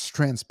 with what's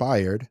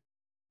transpired,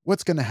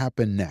 what's going to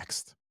happen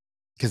next?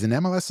 Because in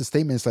MLS,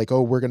 statement is like,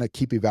 oh, we're going to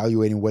keep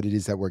evaluating what it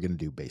is that we're going to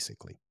do,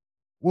 basically.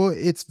 Well,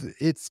 it's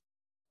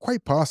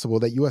quite possible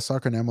that US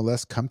Soccer and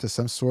MLS come to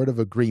some sort of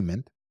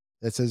agreement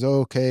that says,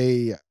 oh,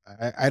 okay,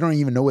 I don't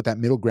even know what that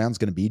middle ground is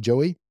going to be,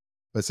 Joey,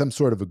 but some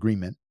sort of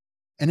agreement.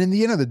 And in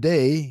the end of the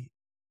day,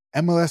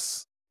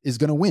 MLS is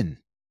going to win.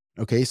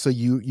 Okay, so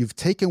you've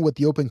taken what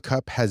the Open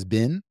Cup has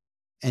been,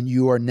 and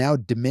you are now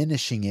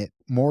diminishing it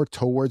more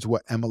towards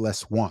what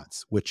MLS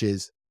wants, which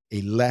is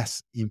a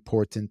less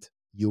important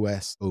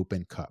US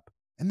Open Cup.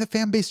 And the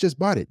fan base just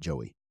bought it,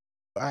 Joey.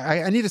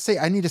 I need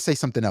to say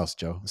something else,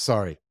 Joe.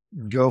 Sorry.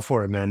 Go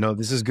for it, man. No,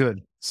 this is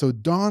good. So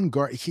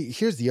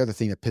here's the other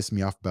thing that pissed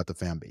me off about the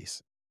fan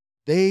base.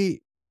 They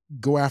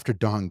go after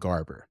Don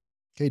Garber.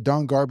 Okay,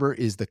 Don Garber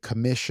is the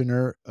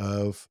commissioner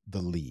of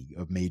the league,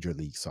 of Major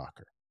League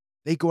Soccer.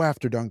 They go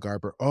after Don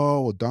Garber.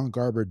 Oh, Don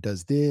Garber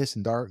does this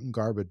and Don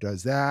Garber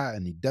does that,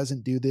 and he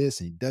doesn't do this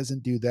and he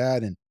doesn't do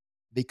that. And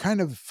they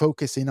kind of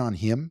focus in on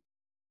him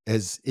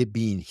as it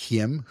being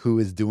him who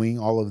is doing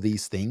all of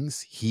these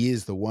things. He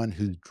is the one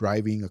who's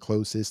driving a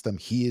closed system.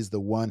 He is the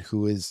one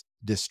who is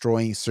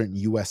destroying certain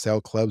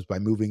USL clubs by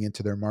moving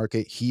into their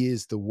market. He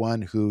is the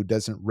one who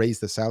doesn't raise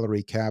the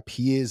salary cap.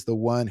 He is the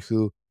one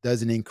who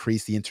doesn't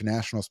increase the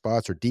international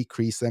spots or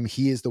decrease them.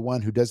 He is the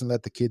one who doesn't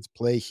let the kids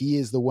play. He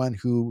is the one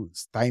who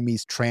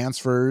stymies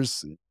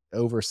transfers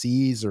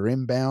overseas or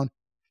inbound.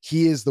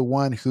 He is the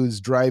one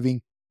who's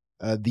driving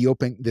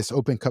this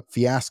Open Cup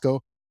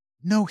fiasco.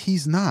 No,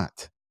 he's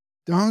not.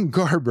 Don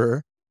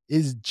Garber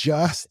is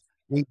just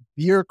a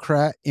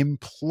bureaucrat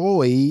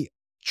employee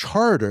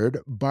chartered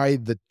by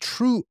the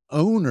true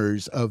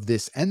owners of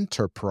this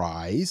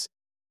enterprise,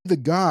 the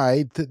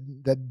guy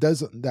that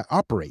does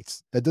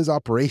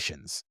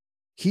operations.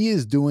 He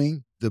is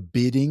doing the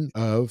bidding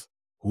of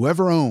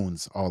whoever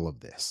owns all of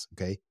this,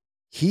 okay?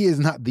 He is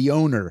not the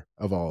owner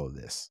of all of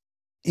this.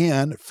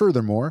 And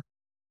furthermore,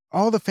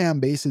 all the fan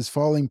base is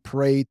falling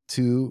prey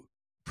to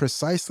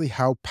precisely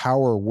how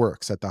power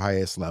works at the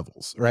highest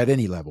levels, or at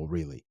any level,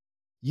 really.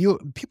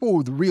 People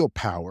with real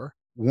power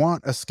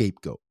want a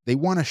scapegoat. They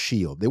want a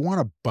shield. They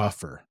want a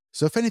buffer.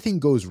 So if anything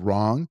goes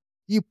wrong,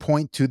 you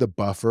point to the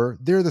buffer.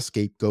 They're the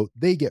scapegoat.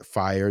 They get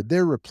fired.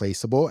 They're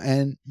replaceable.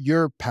 And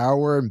your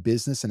power and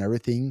business and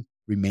everything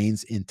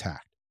remains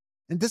intact.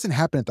 And it doesn't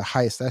happen at the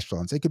highest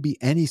echelons. It could be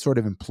any sort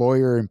of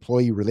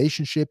employer-employee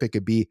relationship. It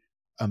could be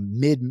a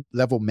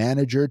mid-level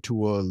manager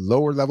to a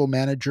lower-level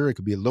manager. It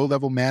could be a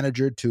low-level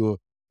manager to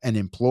an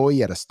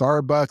employee at a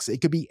Starbucks. It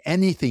could be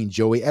anything,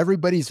 Joey.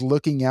 Everybody's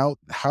looking out.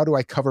 How do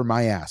I cover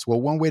my ass? Well,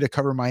 one way to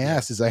cover my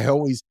ass is I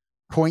always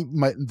point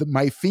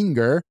my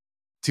finger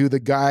to the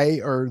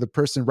guy or the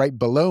person right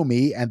below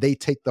me, and they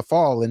take the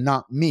fall and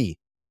not me.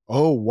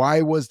 Oh,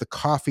 why was the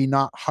coffee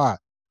not hot?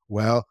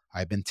 Well,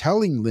 I've been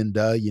telling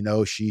Linda,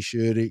 she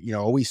should,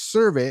 always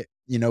serve it,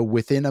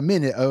 within a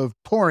minute of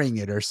pouring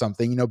it or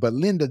something, but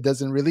Linda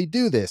doesn't really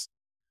do this.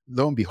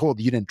 Lo and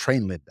behold, you didn't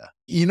train Linda.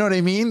 You know what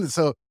I mean?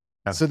 So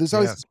there's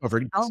always this over.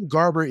 Don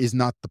Garber is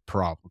not the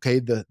problem. Okay.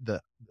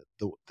 The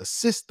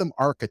system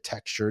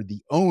architecture,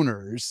 the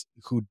owners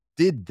who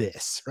did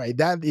this, right?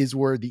 That is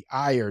where the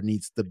ire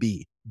needs to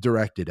be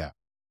directed at.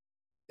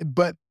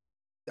 But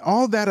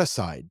all that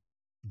aside,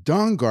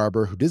 Don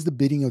Garber, who does the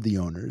bidding of the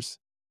owners,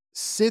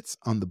 sits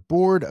on the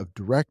board of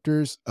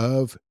directors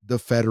of the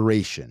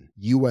Federation,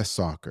 US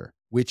Soccer,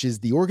 which is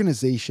the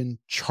organization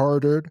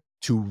chartered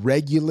to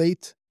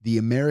regulate the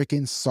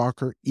American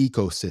soccer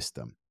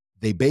ecosystem.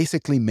 They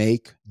basically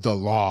make the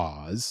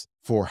laws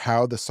for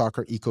how the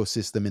soccer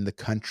ecosystem in the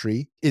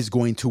country is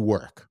going to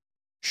work.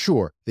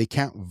 Sure, they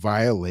can't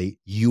violate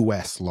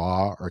U.S.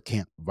 law or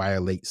can't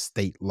violate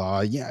state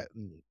law,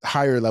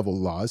 higher level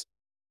laws,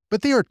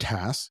 but they are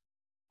tasked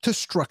to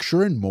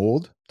structure and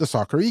mold the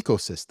soccer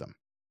ecosystem.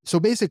 So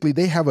basically,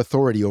 they have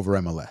authority over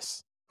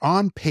MLS.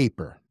 On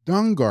paper,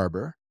 Don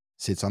Garber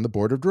sits on the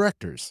board of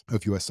directors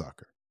of U.S.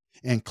 Soccer.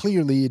 And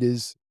clearly, it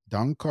is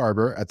Don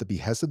Garber, at the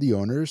behest of the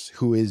owners,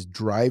 who is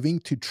driving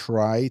to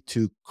try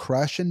to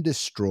crush and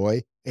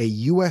destroy a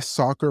U.S.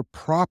 Soccer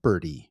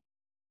property.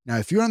 Now,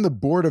 if you're on the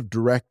board of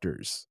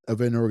directors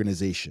of an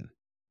organization,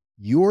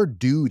 your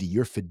duty,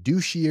 your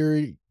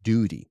fiduciary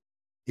duty,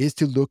 is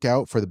to look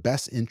out for the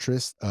best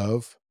interest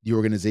of the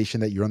organization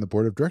that you're on the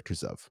board of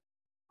directors of.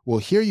 Well,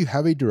 here you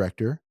have a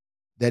director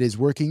that is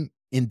working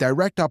in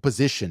direct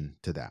opposition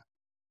to that.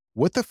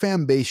 What the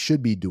fan base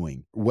should be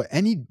doing, what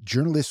any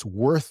journalist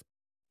worth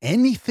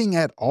anything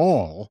at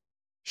all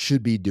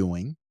should be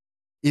doing,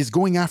 is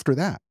going after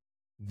that.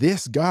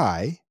 This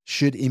guy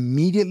should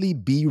immediately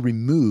be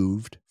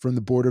removed from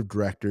the board of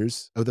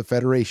directors of the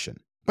federation.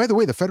 By the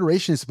way, the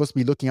federation is supposed to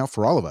be looking out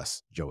for all of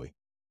us, Joey,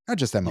 not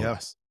just MLS. Yeah.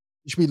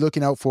 You should be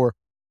looking out for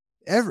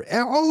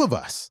all of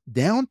us,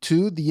 down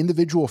to the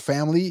individual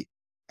family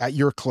at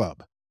your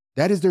club.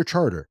 That is their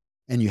charter.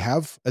 And you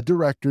have a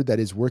director that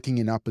is working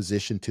in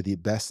opposition to the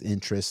best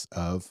interests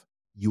of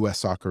U.S.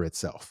 soccer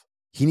itself.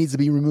 He needs to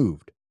be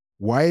removed.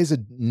 Why is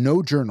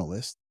no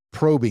journalist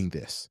probing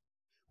this?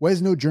 Why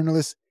is no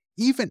journalist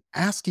even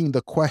asking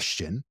the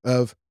question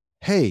of,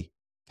 hey,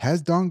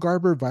 has Don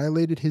Garber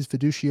violated his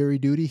fiduciary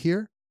duty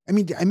here? I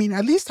mean,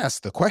 at least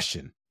ask the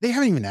question. They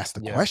haven't even asked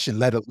the question,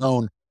 let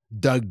alone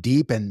dug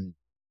deep. And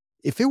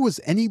if it was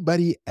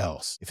anybody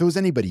else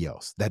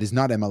that is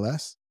not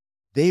MLS,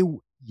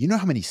 you know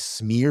how many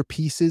smear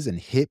pieces and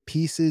hit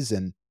pieces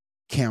and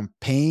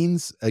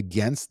campaigns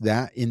against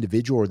that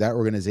individual or that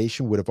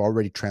organization would have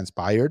already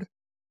transpired?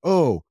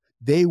 Oh,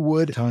 they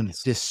would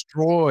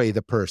destroy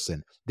the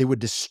person. They would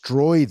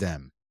destroy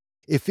them.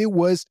 If it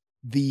was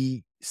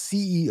the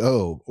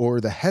CEO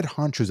or the head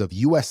honchos of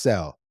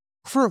USL,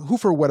 for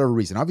whatever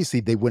reason,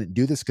 obviously they wouldn't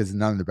do this because it's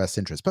not in their best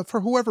interest, but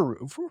for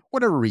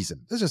whatever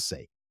reason, let's just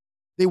say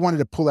they wanted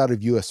to pull out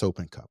of US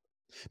Open Cup.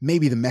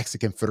 Maybe the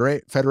Mexican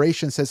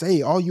Federation says,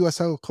 hey, all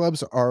USL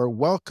clubs are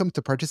welcome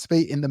to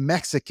participate in the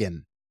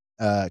Mexican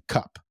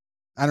Cup.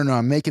 I don't know.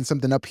 I'm making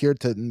something up here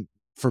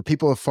for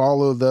people to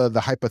follow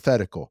the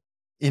hypothetical.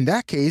 In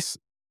that case,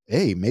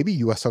 hey, maybe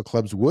USL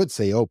clubs would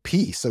say, oh,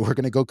 peace. So we're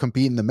going to go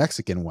compete in the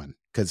Mexican one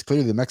because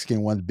clearly the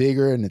Mexican one's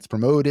bigger and it's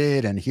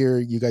promoted. And here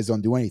you guys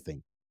don't do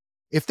anything.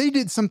 If they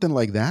did something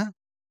like that,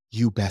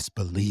 you best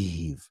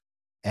believe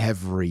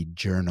every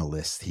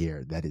journalist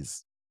here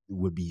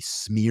would be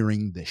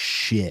smearing the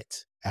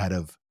shit out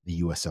of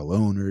the USL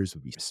owners,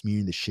 would be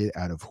smearing the shit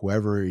out of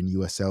whoever in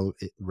USL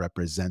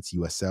represents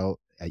USL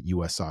at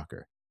US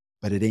Soccer.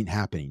 But it ain't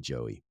happening,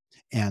 Joey.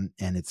 And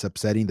it's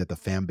upsetting that the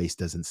fan base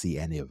doesn't see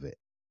any of it.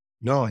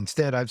 No,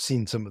 instead, I've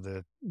seen some of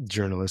the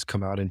journalists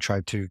come out and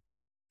try to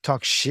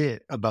talk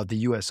shit about the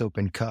US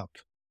Open Cup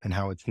and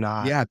how it's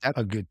not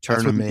a good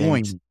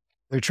tournament.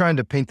 They're trying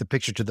to paint the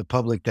picture to the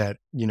public that,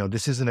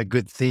 this isn't a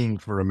good thing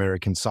for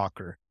American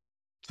soccer.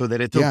 So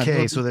that it's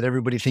okay, so that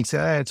everybody thinks,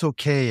 it's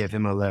okay if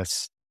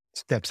MLS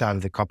steps out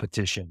of the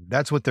competition.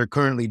 That's what they're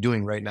currently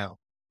doing right now.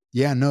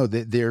 Yeah, no,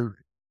 they're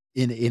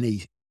in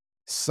a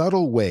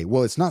subtle way.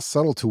 Well, it's not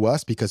subtle to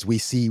us because we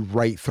see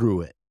right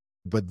through it.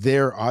 But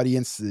their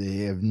audience,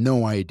 they have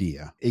no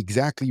idea.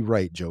 Exactly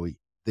right, Joey.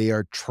 They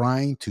are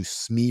trying to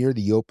smear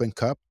the Open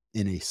Cup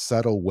in a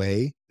subtle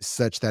way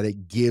such that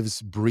it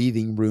gives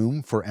breathing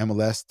room for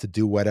MLS to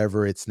do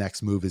whatever its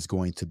next move is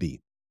going to be.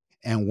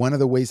 And one of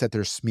the ways that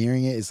they're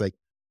smearing it is like,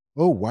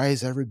 oh, why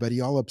is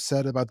everybody all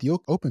upset about the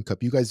Open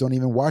Cup? You guys don't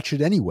even watch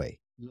it anyway.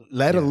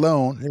 Let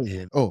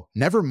alone,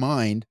 never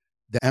mind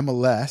the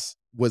MLS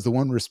was the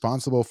one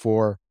responsible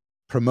for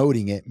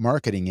promoting it,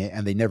 marketing it,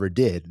 and they never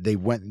did. They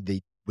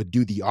would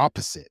do the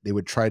opposite. They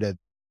would try to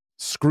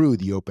screw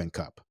the Open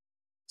Cup.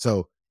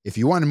 So if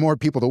you wanted more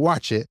people to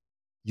watch it,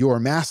 your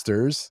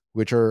masters,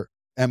 which are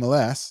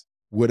MLS,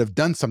 would have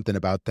done something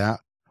about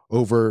that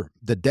over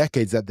the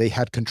decades that they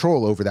had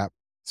control over that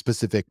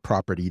specific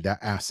property, that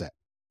asset.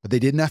 But they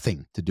did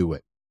nothing to do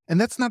it. And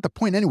that's not the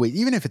point anyway,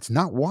 even if it's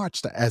not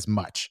watched as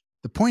much.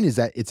 The point is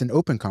that it's an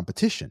open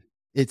competition.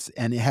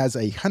 And it has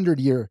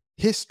 100-year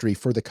history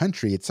for the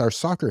country. It's our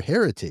soccer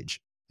heritage.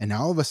 And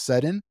now all of a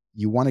sudden,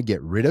 you want to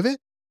get rid of it?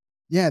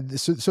 Yeah,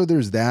 so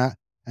there's that.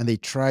 And they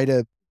try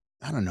to,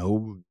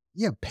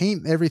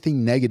 paint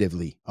everything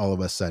negatively all of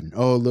a sudden.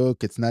 Oh,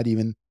 look, it's not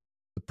even,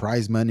 the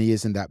prize money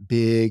isn't that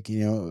big,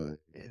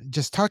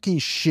 just talking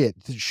shit,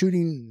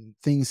 shooting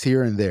things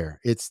here and there.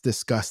 It's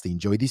disgusting,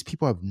 Joey. These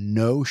people have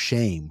no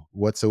shame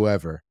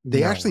whatsoever.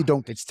 They actually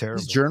don't. It's terrible.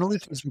 These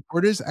journalists, these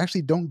reporters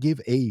actually don't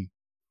give a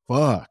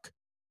fuck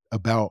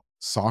about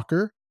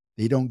soccer.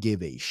 They don't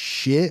give a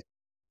shit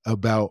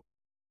about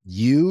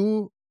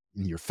you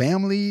and your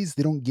families.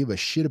 They don't give a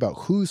shit about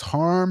who's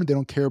harmed. They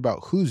don't care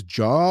about whose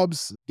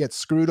jobs get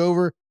screwed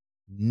over.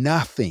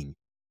 Nothing.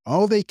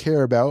 All they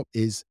care about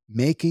is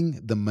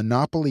making the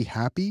monopoly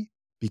happy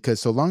because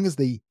so long as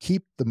they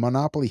keep the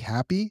monopoly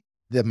happy,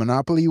 the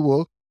monopoly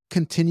will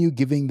continue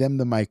giving them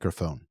the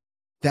microphone.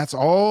 That's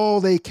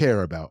all they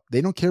care about.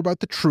 They don't care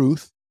about the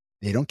truth.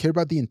 They don't care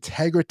about the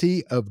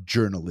integrity of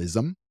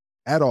journalism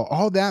at all.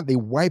 All that, they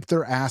wipe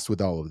their ass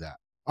with all of that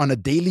on a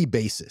daily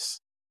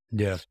basis.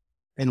 Yeah.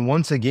 And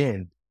once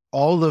again,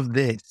 all of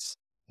this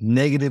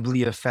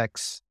negatively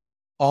affects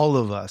all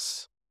of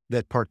us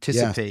that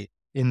participate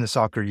in the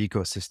soccer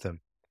ecosystem.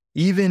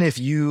 Even if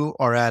you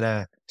are at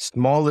a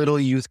small little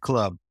youth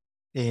club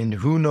in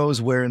who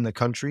knows where in the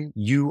country,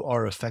 you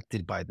are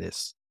affected by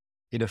this.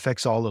 It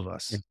affects all of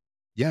us.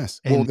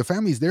 Yes. And Well, the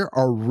families there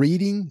are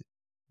reading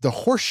the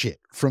horseshit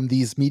from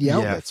these media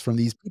outlets, from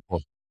these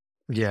people.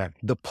 Yeah.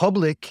 The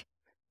public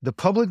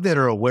that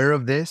are aware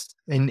of this,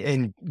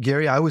 and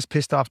Gary, I was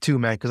pissed off too,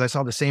 man, because I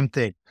saw the same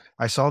thing.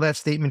 I saw that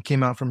statement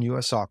came out from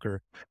US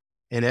Soccer,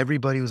 and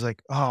everybody was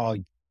like, oh,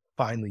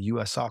 finally,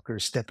 US Soccer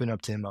is stepping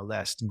up to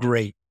MLS.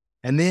 Great.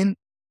 And then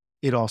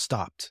it all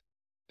stopped.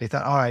 They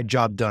thought, all right,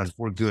 job done.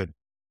 We're good.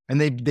 And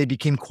they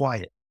became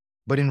quiet.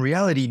 But in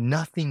reality,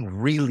 nothing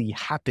really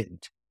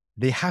happened.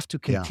 They have to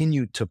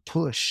continue to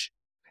push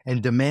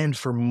and demand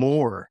for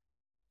more.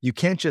 You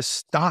can't just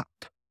stop,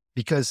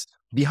 because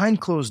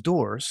behind closed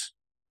doors,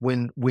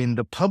 when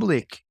the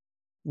public,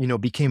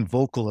 became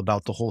vocal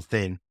about the whole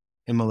thing,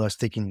 MLS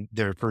taking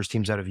their first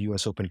teams out of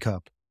US Open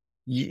Cup,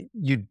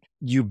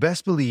 you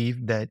best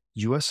believe that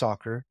US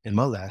Soccer,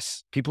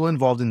 MLS, people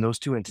involved in those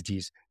two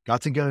entities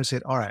got together and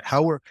said, all right,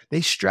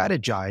 they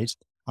strategized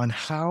on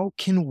how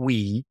can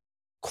we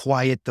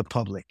quiet the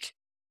public.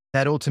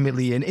 That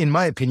ultimately, in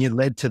my opinion,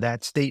 led to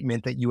that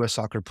statement that US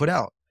Soccer put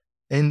out.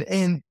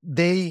 And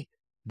they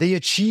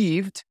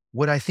achieved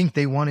what I think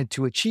they wanted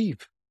to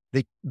achieve.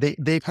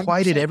 They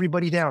quieted 100%.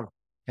 everybody down,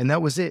 and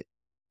that was it.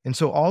 And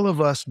so all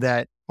of us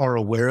that are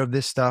aware of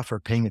this stuff, are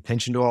paying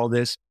attention to all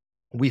this,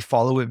 we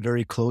follow it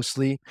very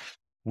closely.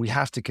 We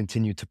have to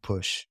continue to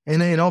push.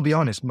 And I'll be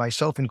honest,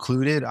 myself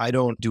included, I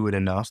don't do it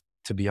enough,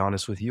 to be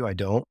honest with you. I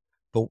don't.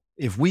 But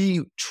if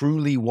we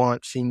truly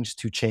want things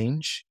to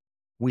change,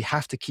 we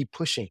have to keep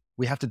pushing.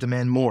 We have to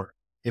demand more.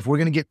 If we're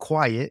going to get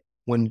quiet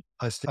when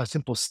a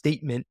simple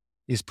statement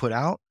is put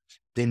out,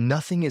 then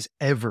nothing is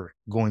ever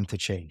going to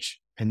change.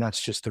 And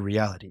that's just the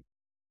reality.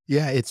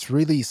 Yeah, it's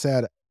really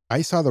sad.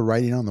 I saw the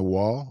writing on the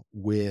wall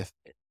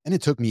and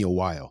it took me a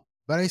while,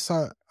 but I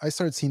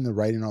started seeing the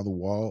writing on the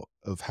wall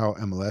of how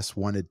MLS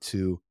wanted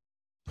to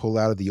pull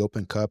out of the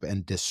Open Cup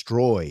and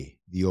destroy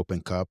the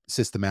Open Cup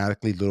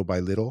systematically, little by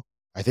little.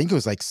 I think it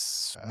was like,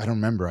 I don't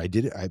remember. I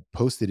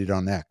posted it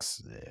on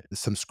X,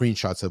 some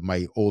screenshots of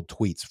my old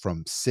tweets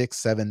from 6,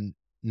 7,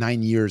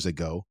 9 years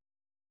ago.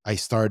 I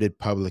started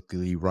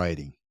publicly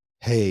writing,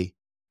 hey,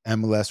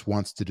 MLS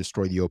wants to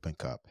destroy the Open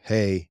Cup.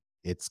 Hey,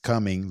 it's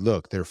coming.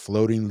 Look, they're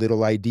floating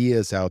little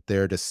ideas out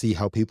there to see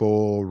how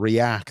people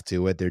react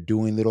to it. They're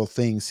doing little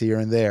things here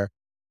and there.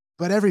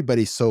 But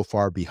everybody's so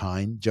far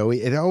behind,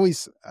 Joey.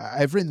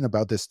 I've written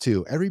about this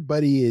too.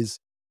 Everybody is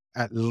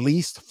at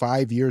least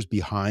 5 years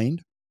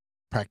behind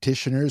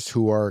practitioners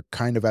who are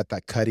kind of at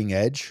that cutting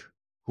edge,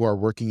 who are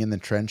working in the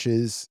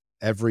trenches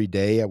every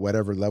day at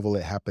whatever level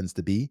it happens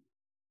to be.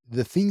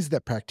 The things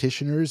that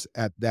practitioners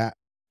at that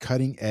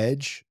cutting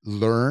edge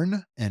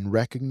learn and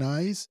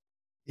recognize,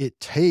 it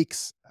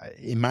takes,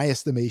 in my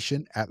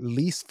estimation, at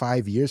least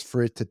 5 years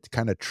for it to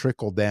kind of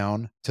trickle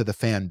down to the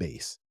fan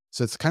base.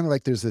 So it's kind of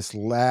like there's this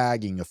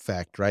lagging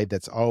effect, right?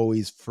 That's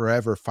always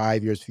forever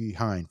 5 years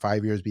behind,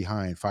 5 years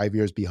behind, 5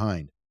 years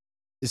behind.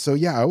 So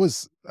yeah, I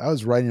was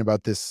writing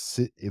about this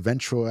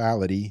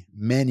eventuality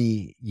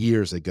many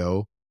years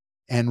ago.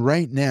 And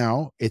right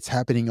now it's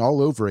happening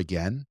all over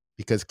again,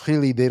 because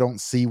clearly they don't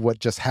see what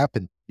just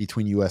happened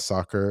between US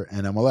Soccer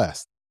and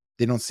MLS.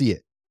 They don't see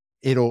it.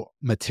 It'll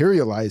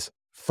materialize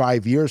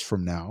 5 years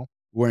from now,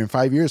 where in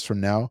 5 years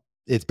from now,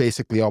 it's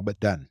basically all but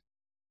done.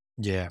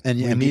 Yeah. And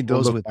we need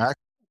those with back.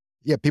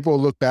 Yeah, people will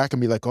look back and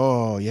be like,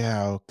 oh,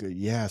 yeah, okay,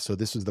 yeah, so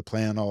this was the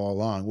plan all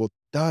along. Well,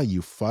 duh,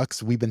 you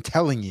fucks. We've been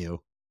telling you.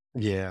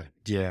 Yeah.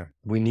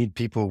 We need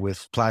people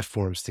with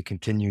platforms to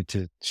continue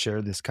to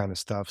share this kind of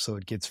stuff so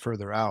it gets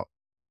further out.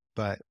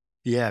 But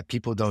yeah,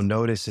 people don't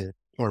notice it,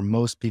 or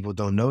most people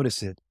don't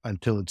notice it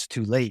until it's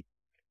too late.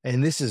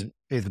 And this is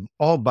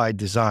all by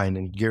design.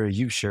 And Gary,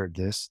 you shared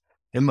this.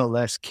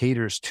 MLS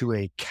caters to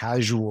a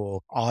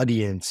casual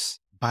audience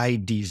by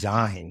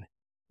design,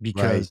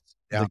 because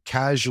the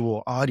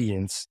casual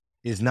audience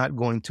is not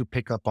going to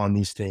pick up on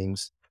these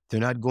things. They're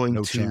not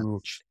going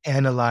to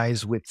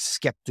analyze with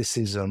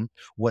skepticism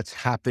what's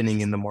happening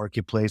in the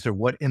marketplace or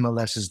what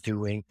MLS is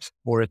doing,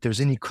 or if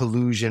there's any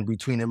collusion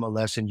between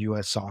MLS and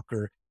US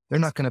Soccer. They're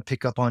not going to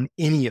pick up on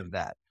any of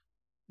that.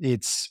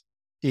 It's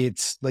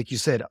like you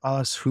said,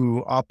 us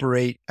who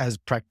operate as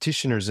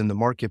practitioners in the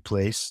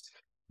marketplace.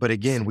 But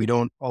again, we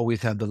don't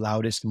always have the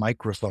loudest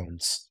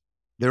microphones.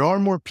 There are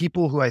more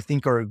people who I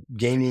think are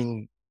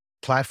gaining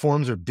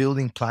platforms or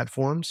building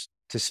platforms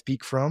to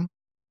speak from.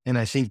 And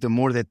I think the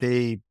more that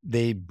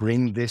they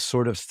bring this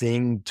sort of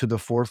thing to the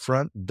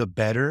forefront, the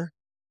better.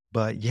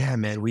 But yeah,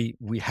 man,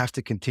 we have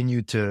to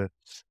continue to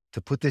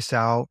to put this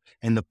out,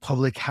 and the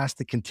public has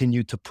to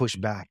continue to push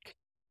back.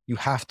 You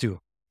have to.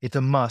 It's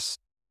a must.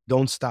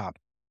 Don't stop.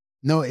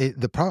 No,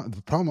 the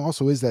problem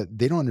also is that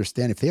they don't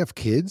understand if they have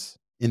kids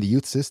in the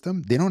youth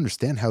system, they don't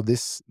understand how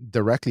this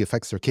directly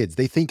affects their kids.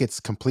 They think it's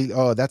completely,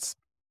 oh, that's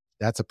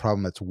a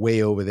problem that's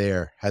way over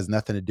there, has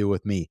nothing to do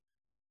with me.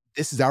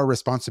 This is our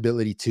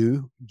responsibility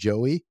too,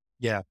 Joey,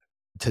 Yeah.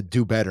 to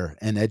do better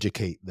and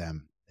educate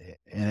them.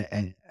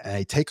 And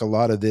I take a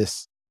lot of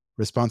this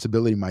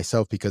responsibility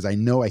myself because I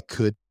know I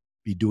could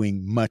be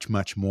doing much,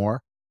 much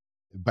more,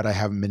 but I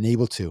haven't been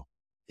able to.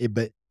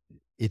 But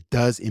it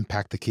does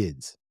impact the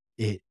kids.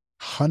 It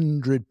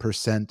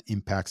 100%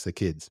 impacts the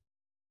kids.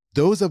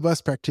 Those of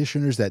us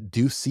practitioners that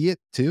do see it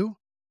too,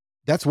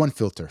 that's one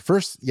filter.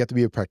 First, you have to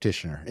be a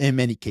practitioner in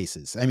many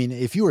cases. I mean,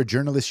 if you're a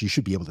journalist, you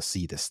should be able to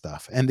see this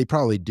stuff. And they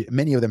probably do.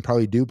 Many of them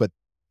probably do, but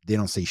they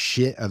don't say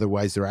shit.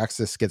 Otherwise, their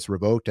access gets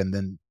revoked and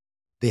then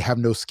they have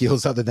no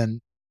skills other than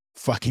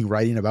fucking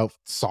writing about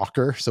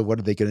soccer. So what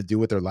are they going to do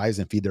with their lives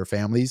and feed their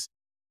families?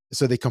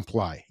 So they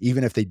comply,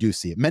 even if they do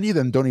see it. Many of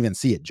them don't even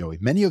see it, Joey.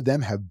 Many of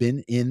them have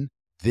been in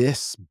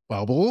this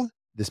bubble,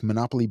 this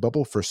monopoly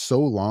bubble for so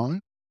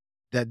long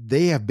that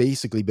they have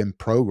basically been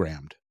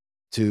programmed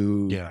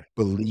to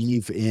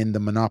believe in the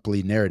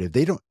monopoly narrative.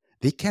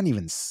 They can't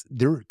even,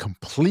 they're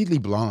completely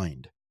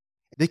blind.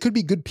 They could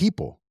be good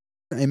people.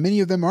 And many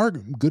of them are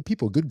good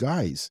people, good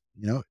guys.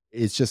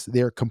 It's just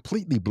they're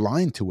completely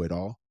blind to it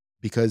all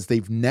because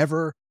they've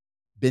never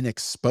been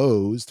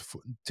exposed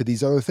to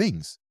these other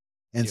things.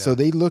 And so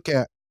they look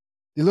at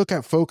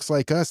folks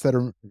like us that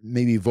are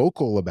maybe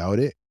vocal about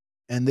it,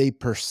 and they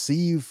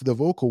perceive the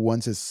vocal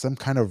ones as some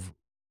kind of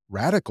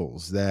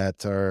radicals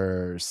that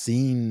are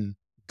seeing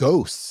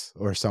ghosts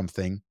or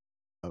something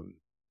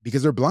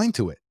because they're blind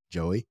to it,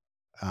 Joey.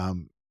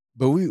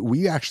 But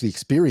we actually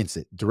experience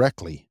it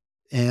directly.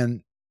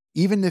 And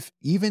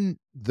even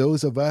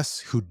those of us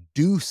who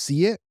do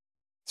see it,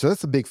 so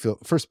that's the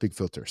first big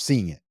filter,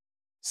 seeing it.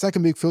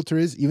 Second big filter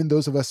is even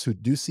those of us who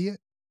do see it,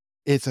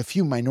 it's a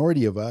few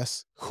minority of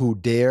us who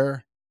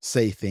dare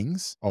say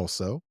things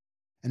also.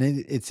 And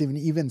it's an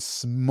even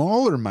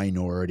smaller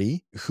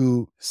minority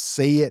who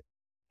say it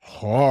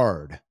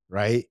hard,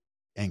 right?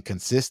 And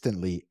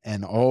consistently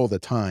and all the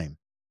time.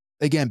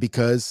 Again,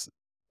 because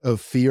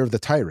of fear of the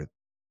tyrant,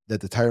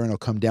 that the tyrant will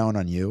come down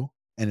on you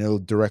and it'll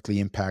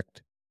directly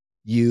impact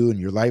you and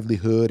your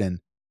livelihood and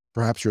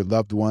perhaps your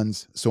loved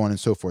ones, so on and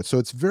so forth.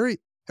 So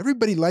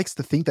everybody likes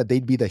to think that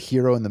they'd be the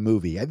hero in the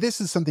movie.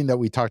 This is something that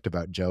we talked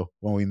about, Joe,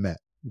 when we met.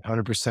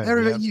 100%.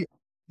 Everybody,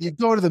 you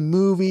go to the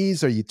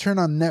movies or you turn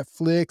on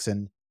Netflix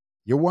and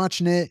you're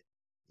watching it,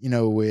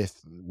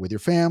 with your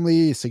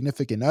family,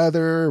 significant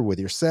other, with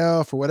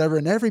yourself or whatever.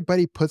 And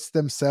everybody puts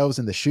themselves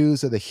in the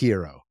shoes of the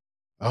hero.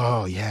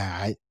 Oh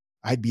yeah,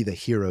 I'd be the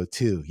hero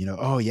too.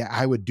 Oh yeah,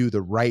 I would do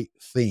the right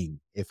thing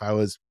if I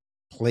was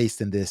placed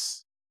in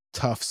this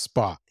tough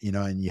spot,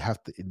 and you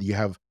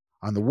have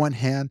on the one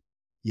hand,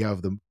 you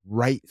have the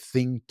right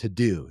thing to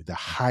do, the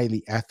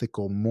highly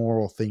ethical,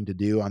 moral thing to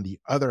do. On the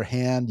other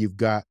hand, you've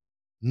got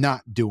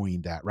not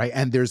doing that, right?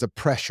 And there's a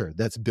pressure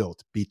that's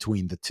built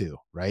between the two,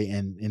 right?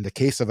 And in the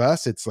case of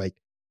us, it's like,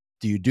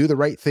 do you do the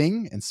right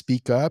thing and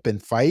speak up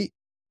and fight?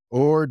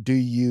 Or do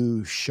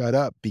you shut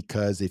up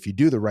because if you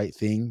do the right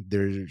thing,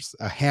 there's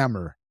a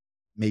hammer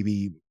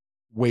maybe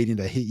waiting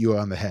to hit you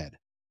on the head?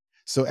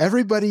 So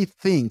everybody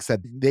thinks that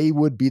they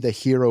would be the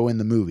hero in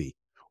the movie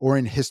or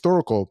in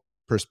historical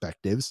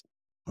perspectives.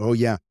 Oh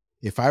yeah,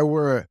 if I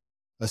were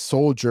a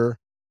soldier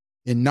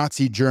in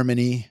Nazi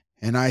Germany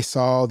and I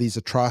saw these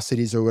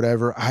atrocities or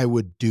whatever, I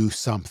would do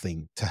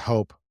something to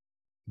help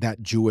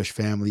that Jewish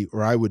family,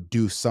 or I would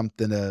do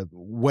something to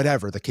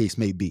whatever the case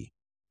may be.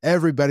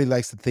 Everybody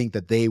likes to think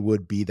that they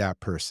would be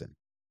that person.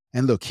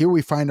 And look, here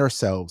we find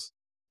ourselves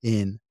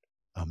in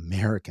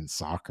American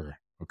soccer,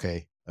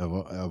 okay,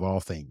 of all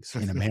things,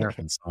 in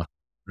American soccer,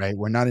 right?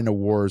 We're not in a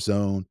war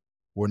zone.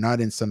 We're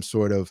not in some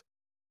sort of,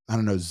 I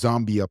don't know,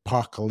 zombie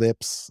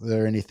apocalypse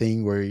or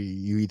anything where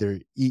you either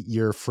eat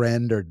your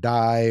friend or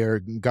die or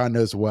God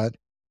knows what.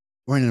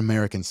 We're in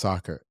American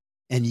soccer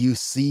and you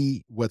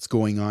see what's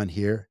going on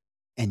here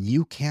and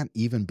you can't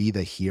even be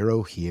the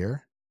hero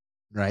here,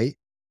 right?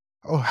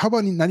 Oh, how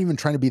about not even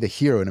trying to be the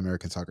hero in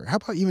American soccer? How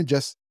about even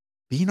just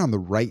being on the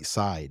right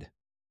side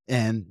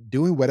and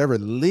doing whatever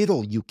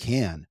little you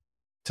can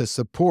to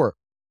support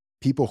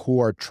people who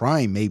are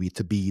trying maybe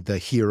to be the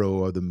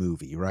hero of the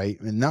movie, right?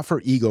 And not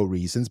for ego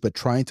reasons, but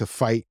trying to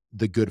fight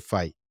the good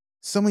fight.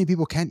 So many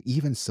people can't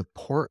even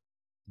support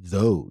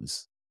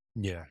those.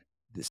 Yeah.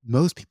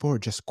 Most people are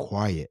just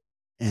quiet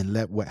and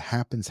let what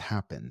happens,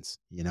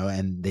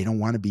 and they don't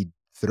want to be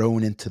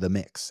thrown into the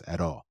mix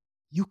at all.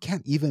 You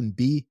can't even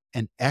be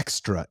an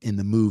extra in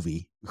the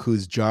movie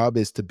whose job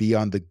is to be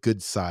on the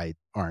good side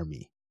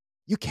army.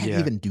 You can't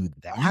even do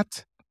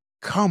that.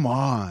 Come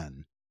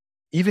on.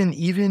 Even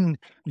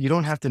you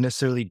don't have to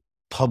necessarily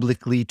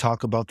publicly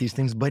talk about these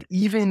things, but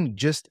even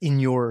just in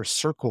your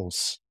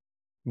circles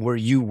where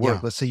you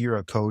work, let's say you're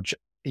a coach,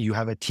 you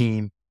have a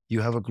team,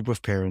 you have a group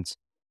of parents,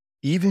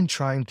 even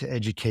trying to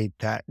educate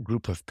that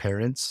group of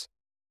parents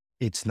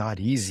it's not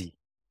easy.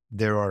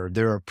 There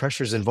are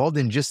pressures involved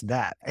in just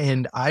that.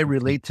 And I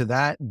relate to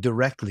that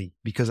directly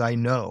because I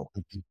know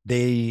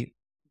they,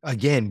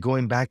 again,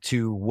 going back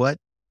to what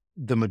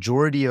the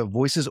majority of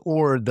voices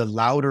or the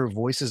louder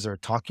voices are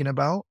talking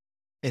about.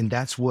 And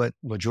that's what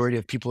majority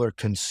of people are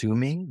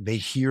consuming. They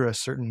hear a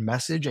certain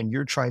message and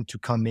you're trying to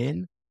come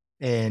in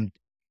and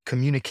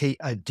communicate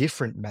a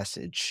different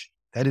message.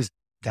 That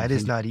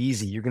is not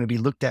easy. You're going to be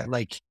looked at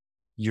like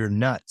you're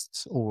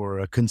nuts or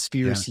a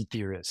conspiracy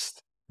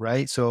theorist,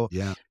 right? So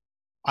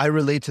I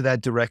relate to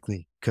that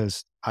directly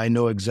because I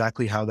know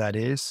exactly how that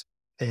is.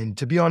 And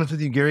to be honest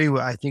with you, Gary,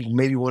 I think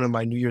maybe one of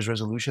my New Year's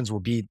resolutions will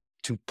be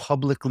to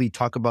publicly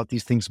talk about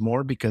these things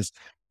more because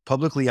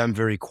publicly I'm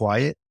very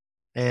quiet.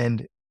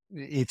 And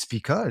it's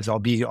because I'll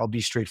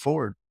be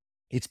straightforward.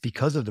 It's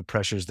because of the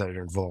pressures that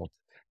are involved.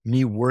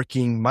 Me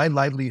working, my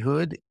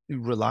livelihood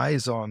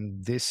relies on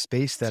this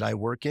space that I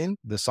work in,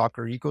 the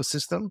soccer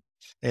ecosystem.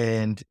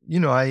 And,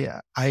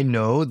 I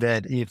know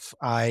that if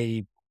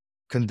I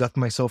conduct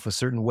myself a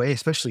certain way,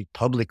 especially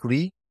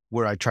publicly,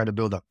 where I try to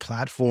build a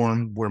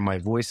platform where my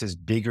voice is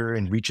bigger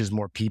and reaches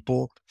more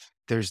people,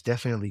 there's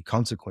definitely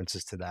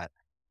consequences to that.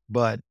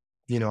 But,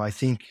 I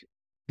think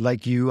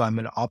like you, I'm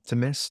an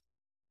optimist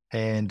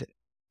and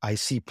I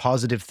see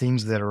positive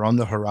things that are on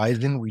the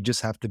horizon. We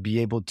just have to be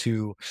able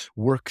to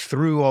work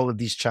through all of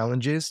these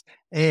challenges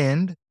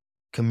and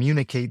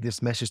communicate this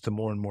message to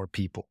more and more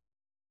people.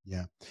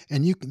 Yeah.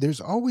 And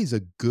there's always a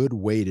good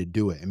way to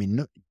do it. I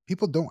mean,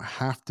 people don't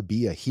have to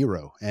be a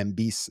hero and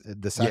be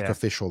the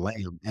sacrificial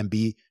lamb and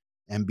be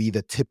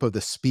the tip of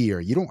the spear.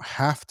 You don't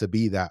have to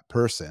be that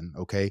person,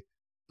 okay?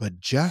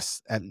 But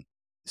just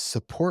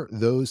support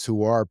those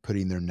who are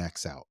putting their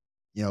necks out.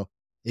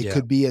 It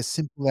could be as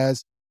simple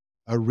as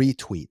a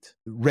retweet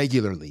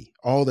regularly,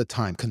 all the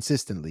time,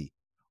 consistently,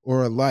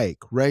 or a like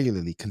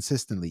regularly,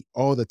 consistently,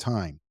 all the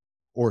time,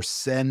 or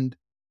send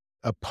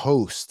a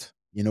post,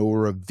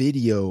 or a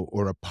video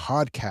or a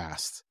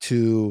podcast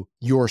to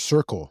your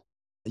circle,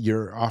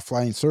 your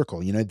offline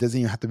circle. It doesn't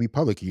even have to be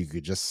public. You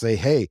could just say,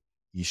 hey,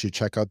 you should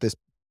check out this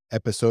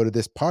episode of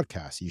this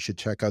podcast. You should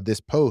check out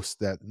this post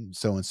that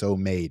so-and-so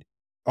made.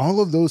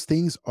 All of those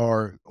things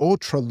are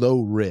ultra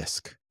low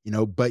risk,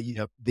 but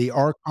they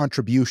are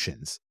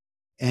contributions.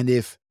 And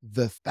if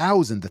the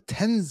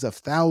tens of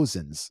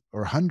thousands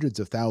or hundreds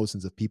of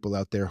thousands of people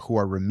out there who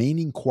are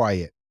remaining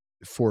quiet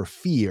for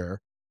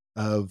fear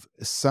of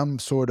some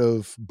sort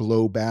of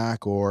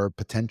blowback or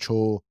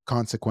potential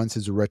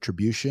consequences or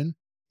retribution,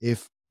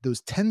 if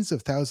those tens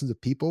of thousands of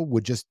people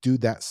would just do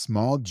that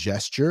small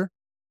gesture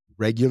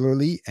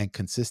regularly and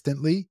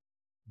consistently,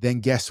 then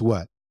guess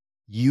what?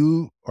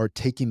 You are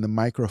taking the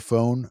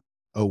microphone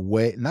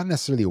away, not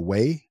necessarily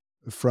away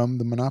from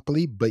the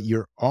monopoly, but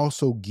you're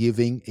also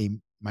giving a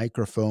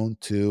microphone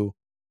to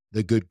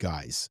the good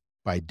guys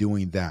by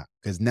doing that.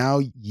 Because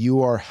now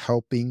you are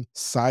helping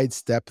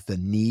sidestep the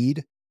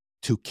need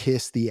to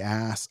kiss the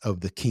ass of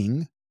the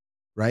king,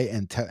 right?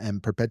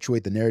 And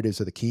perpetuate the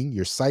narratives of the king.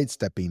 You're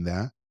sidestepping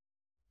that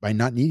by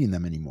not needing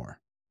them anymore.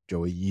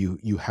 Joey,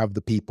 you have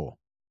the people.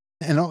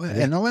 And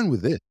I'll end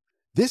with this.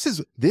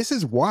 This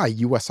is why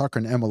U.S. Soccer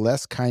and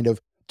MLS kind of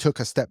took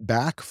a step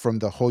back from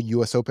the whole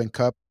U.S. Open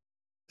Cup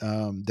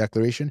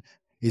declaration,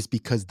 is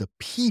because the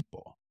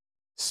people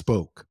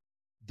spoke.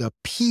 The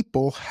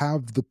people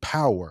have the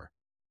power.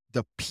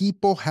 The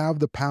people have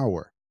the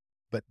power,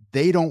 but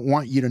they don't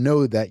want you to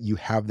know that you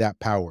have that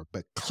power.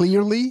 But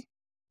clearly,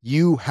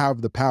 you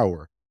have the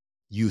power.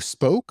 You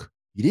spoke.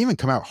 You didn't even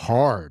come out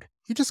hard.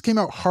 You just came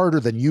out harder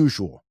than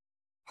usual.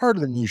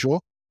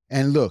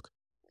 And look,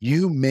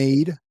 you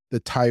made the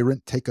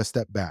tyrant take a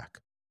step back.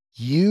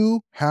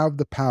 You have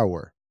the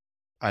power.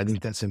 I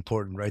think that's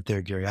important right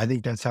there, Gary. I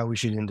think that's how we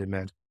should end it,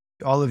 man.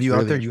 All of you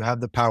out there, you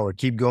have the power.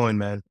 Keep going,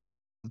 man.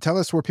 Tell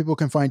us where people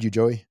can find you,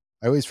 Joey.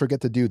 I always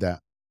forget to do that.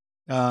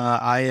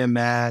 I am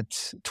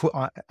at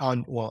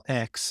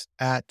X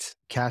at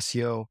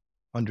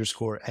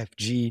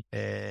Casio_FG,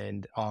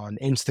 and on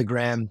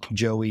Instagram,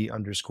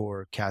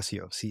 Joey_Casio,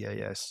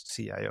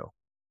 CASCIO.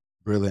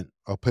 Brilliant.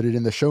 I'll put it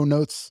in the show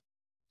notes.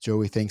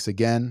 Joey, thanks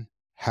again.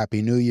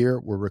 Happy New Year.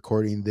 We're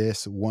recording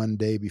this one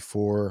day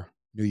before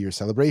New Year's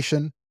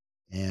celebration,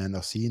 and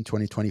I'll see you in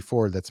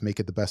 2024. Let's make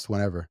it the best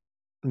one ever.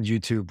 You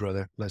too,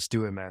 brother. Let's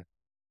do it, man.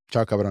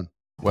 Ciao, cabrón.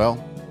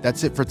 Well,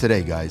 that's it for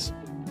today, guys.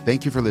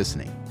 Thank you for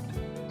listening.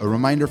 A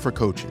reminder for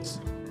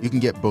coaches, you can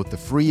get both the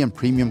free and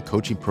premium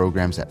coaching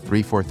programs at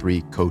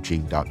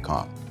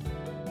 343coaching.com.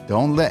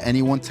 Don't let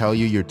anyone tell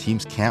you your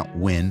teams can't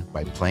win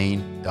by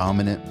playing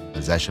dominant,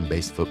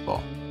 possession-based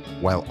football,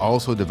 while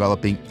also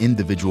developing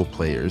individual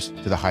players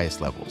to the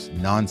highest levels.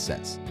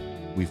 Nonsense.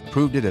 We've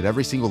proved it at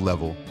every single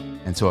level,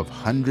 and so have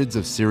hundreds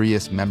of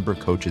serious member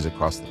coaches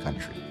across the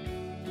country.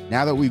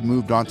 Now that we've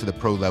moved on to the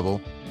pro level,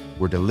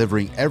 we're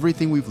delivering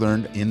everything we've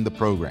learned in the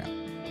program.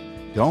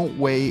 Don't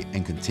wait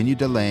and continue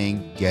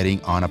delaying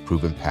getting on a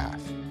proven path.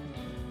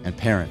 And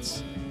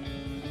parents,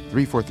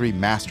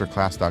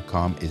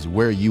 343masterclass.com is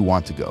where you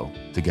want to go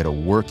to get a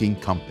working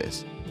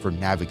compass for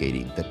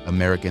navigating the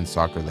American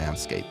soccer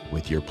landscape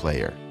with your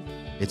player.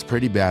 It's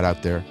pretty bad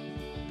out there,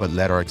 but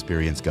let our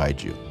experience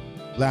guide you.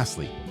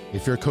 Lastly,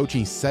 if you're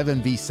coaching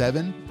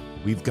 7v7,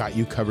 we've got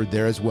you covered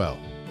there as well.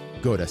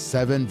 Go to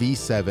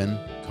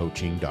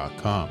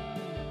 7v7coaching.com.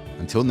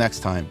 Until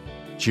next time,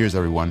 cheers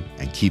everyone,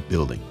 and keep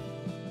building.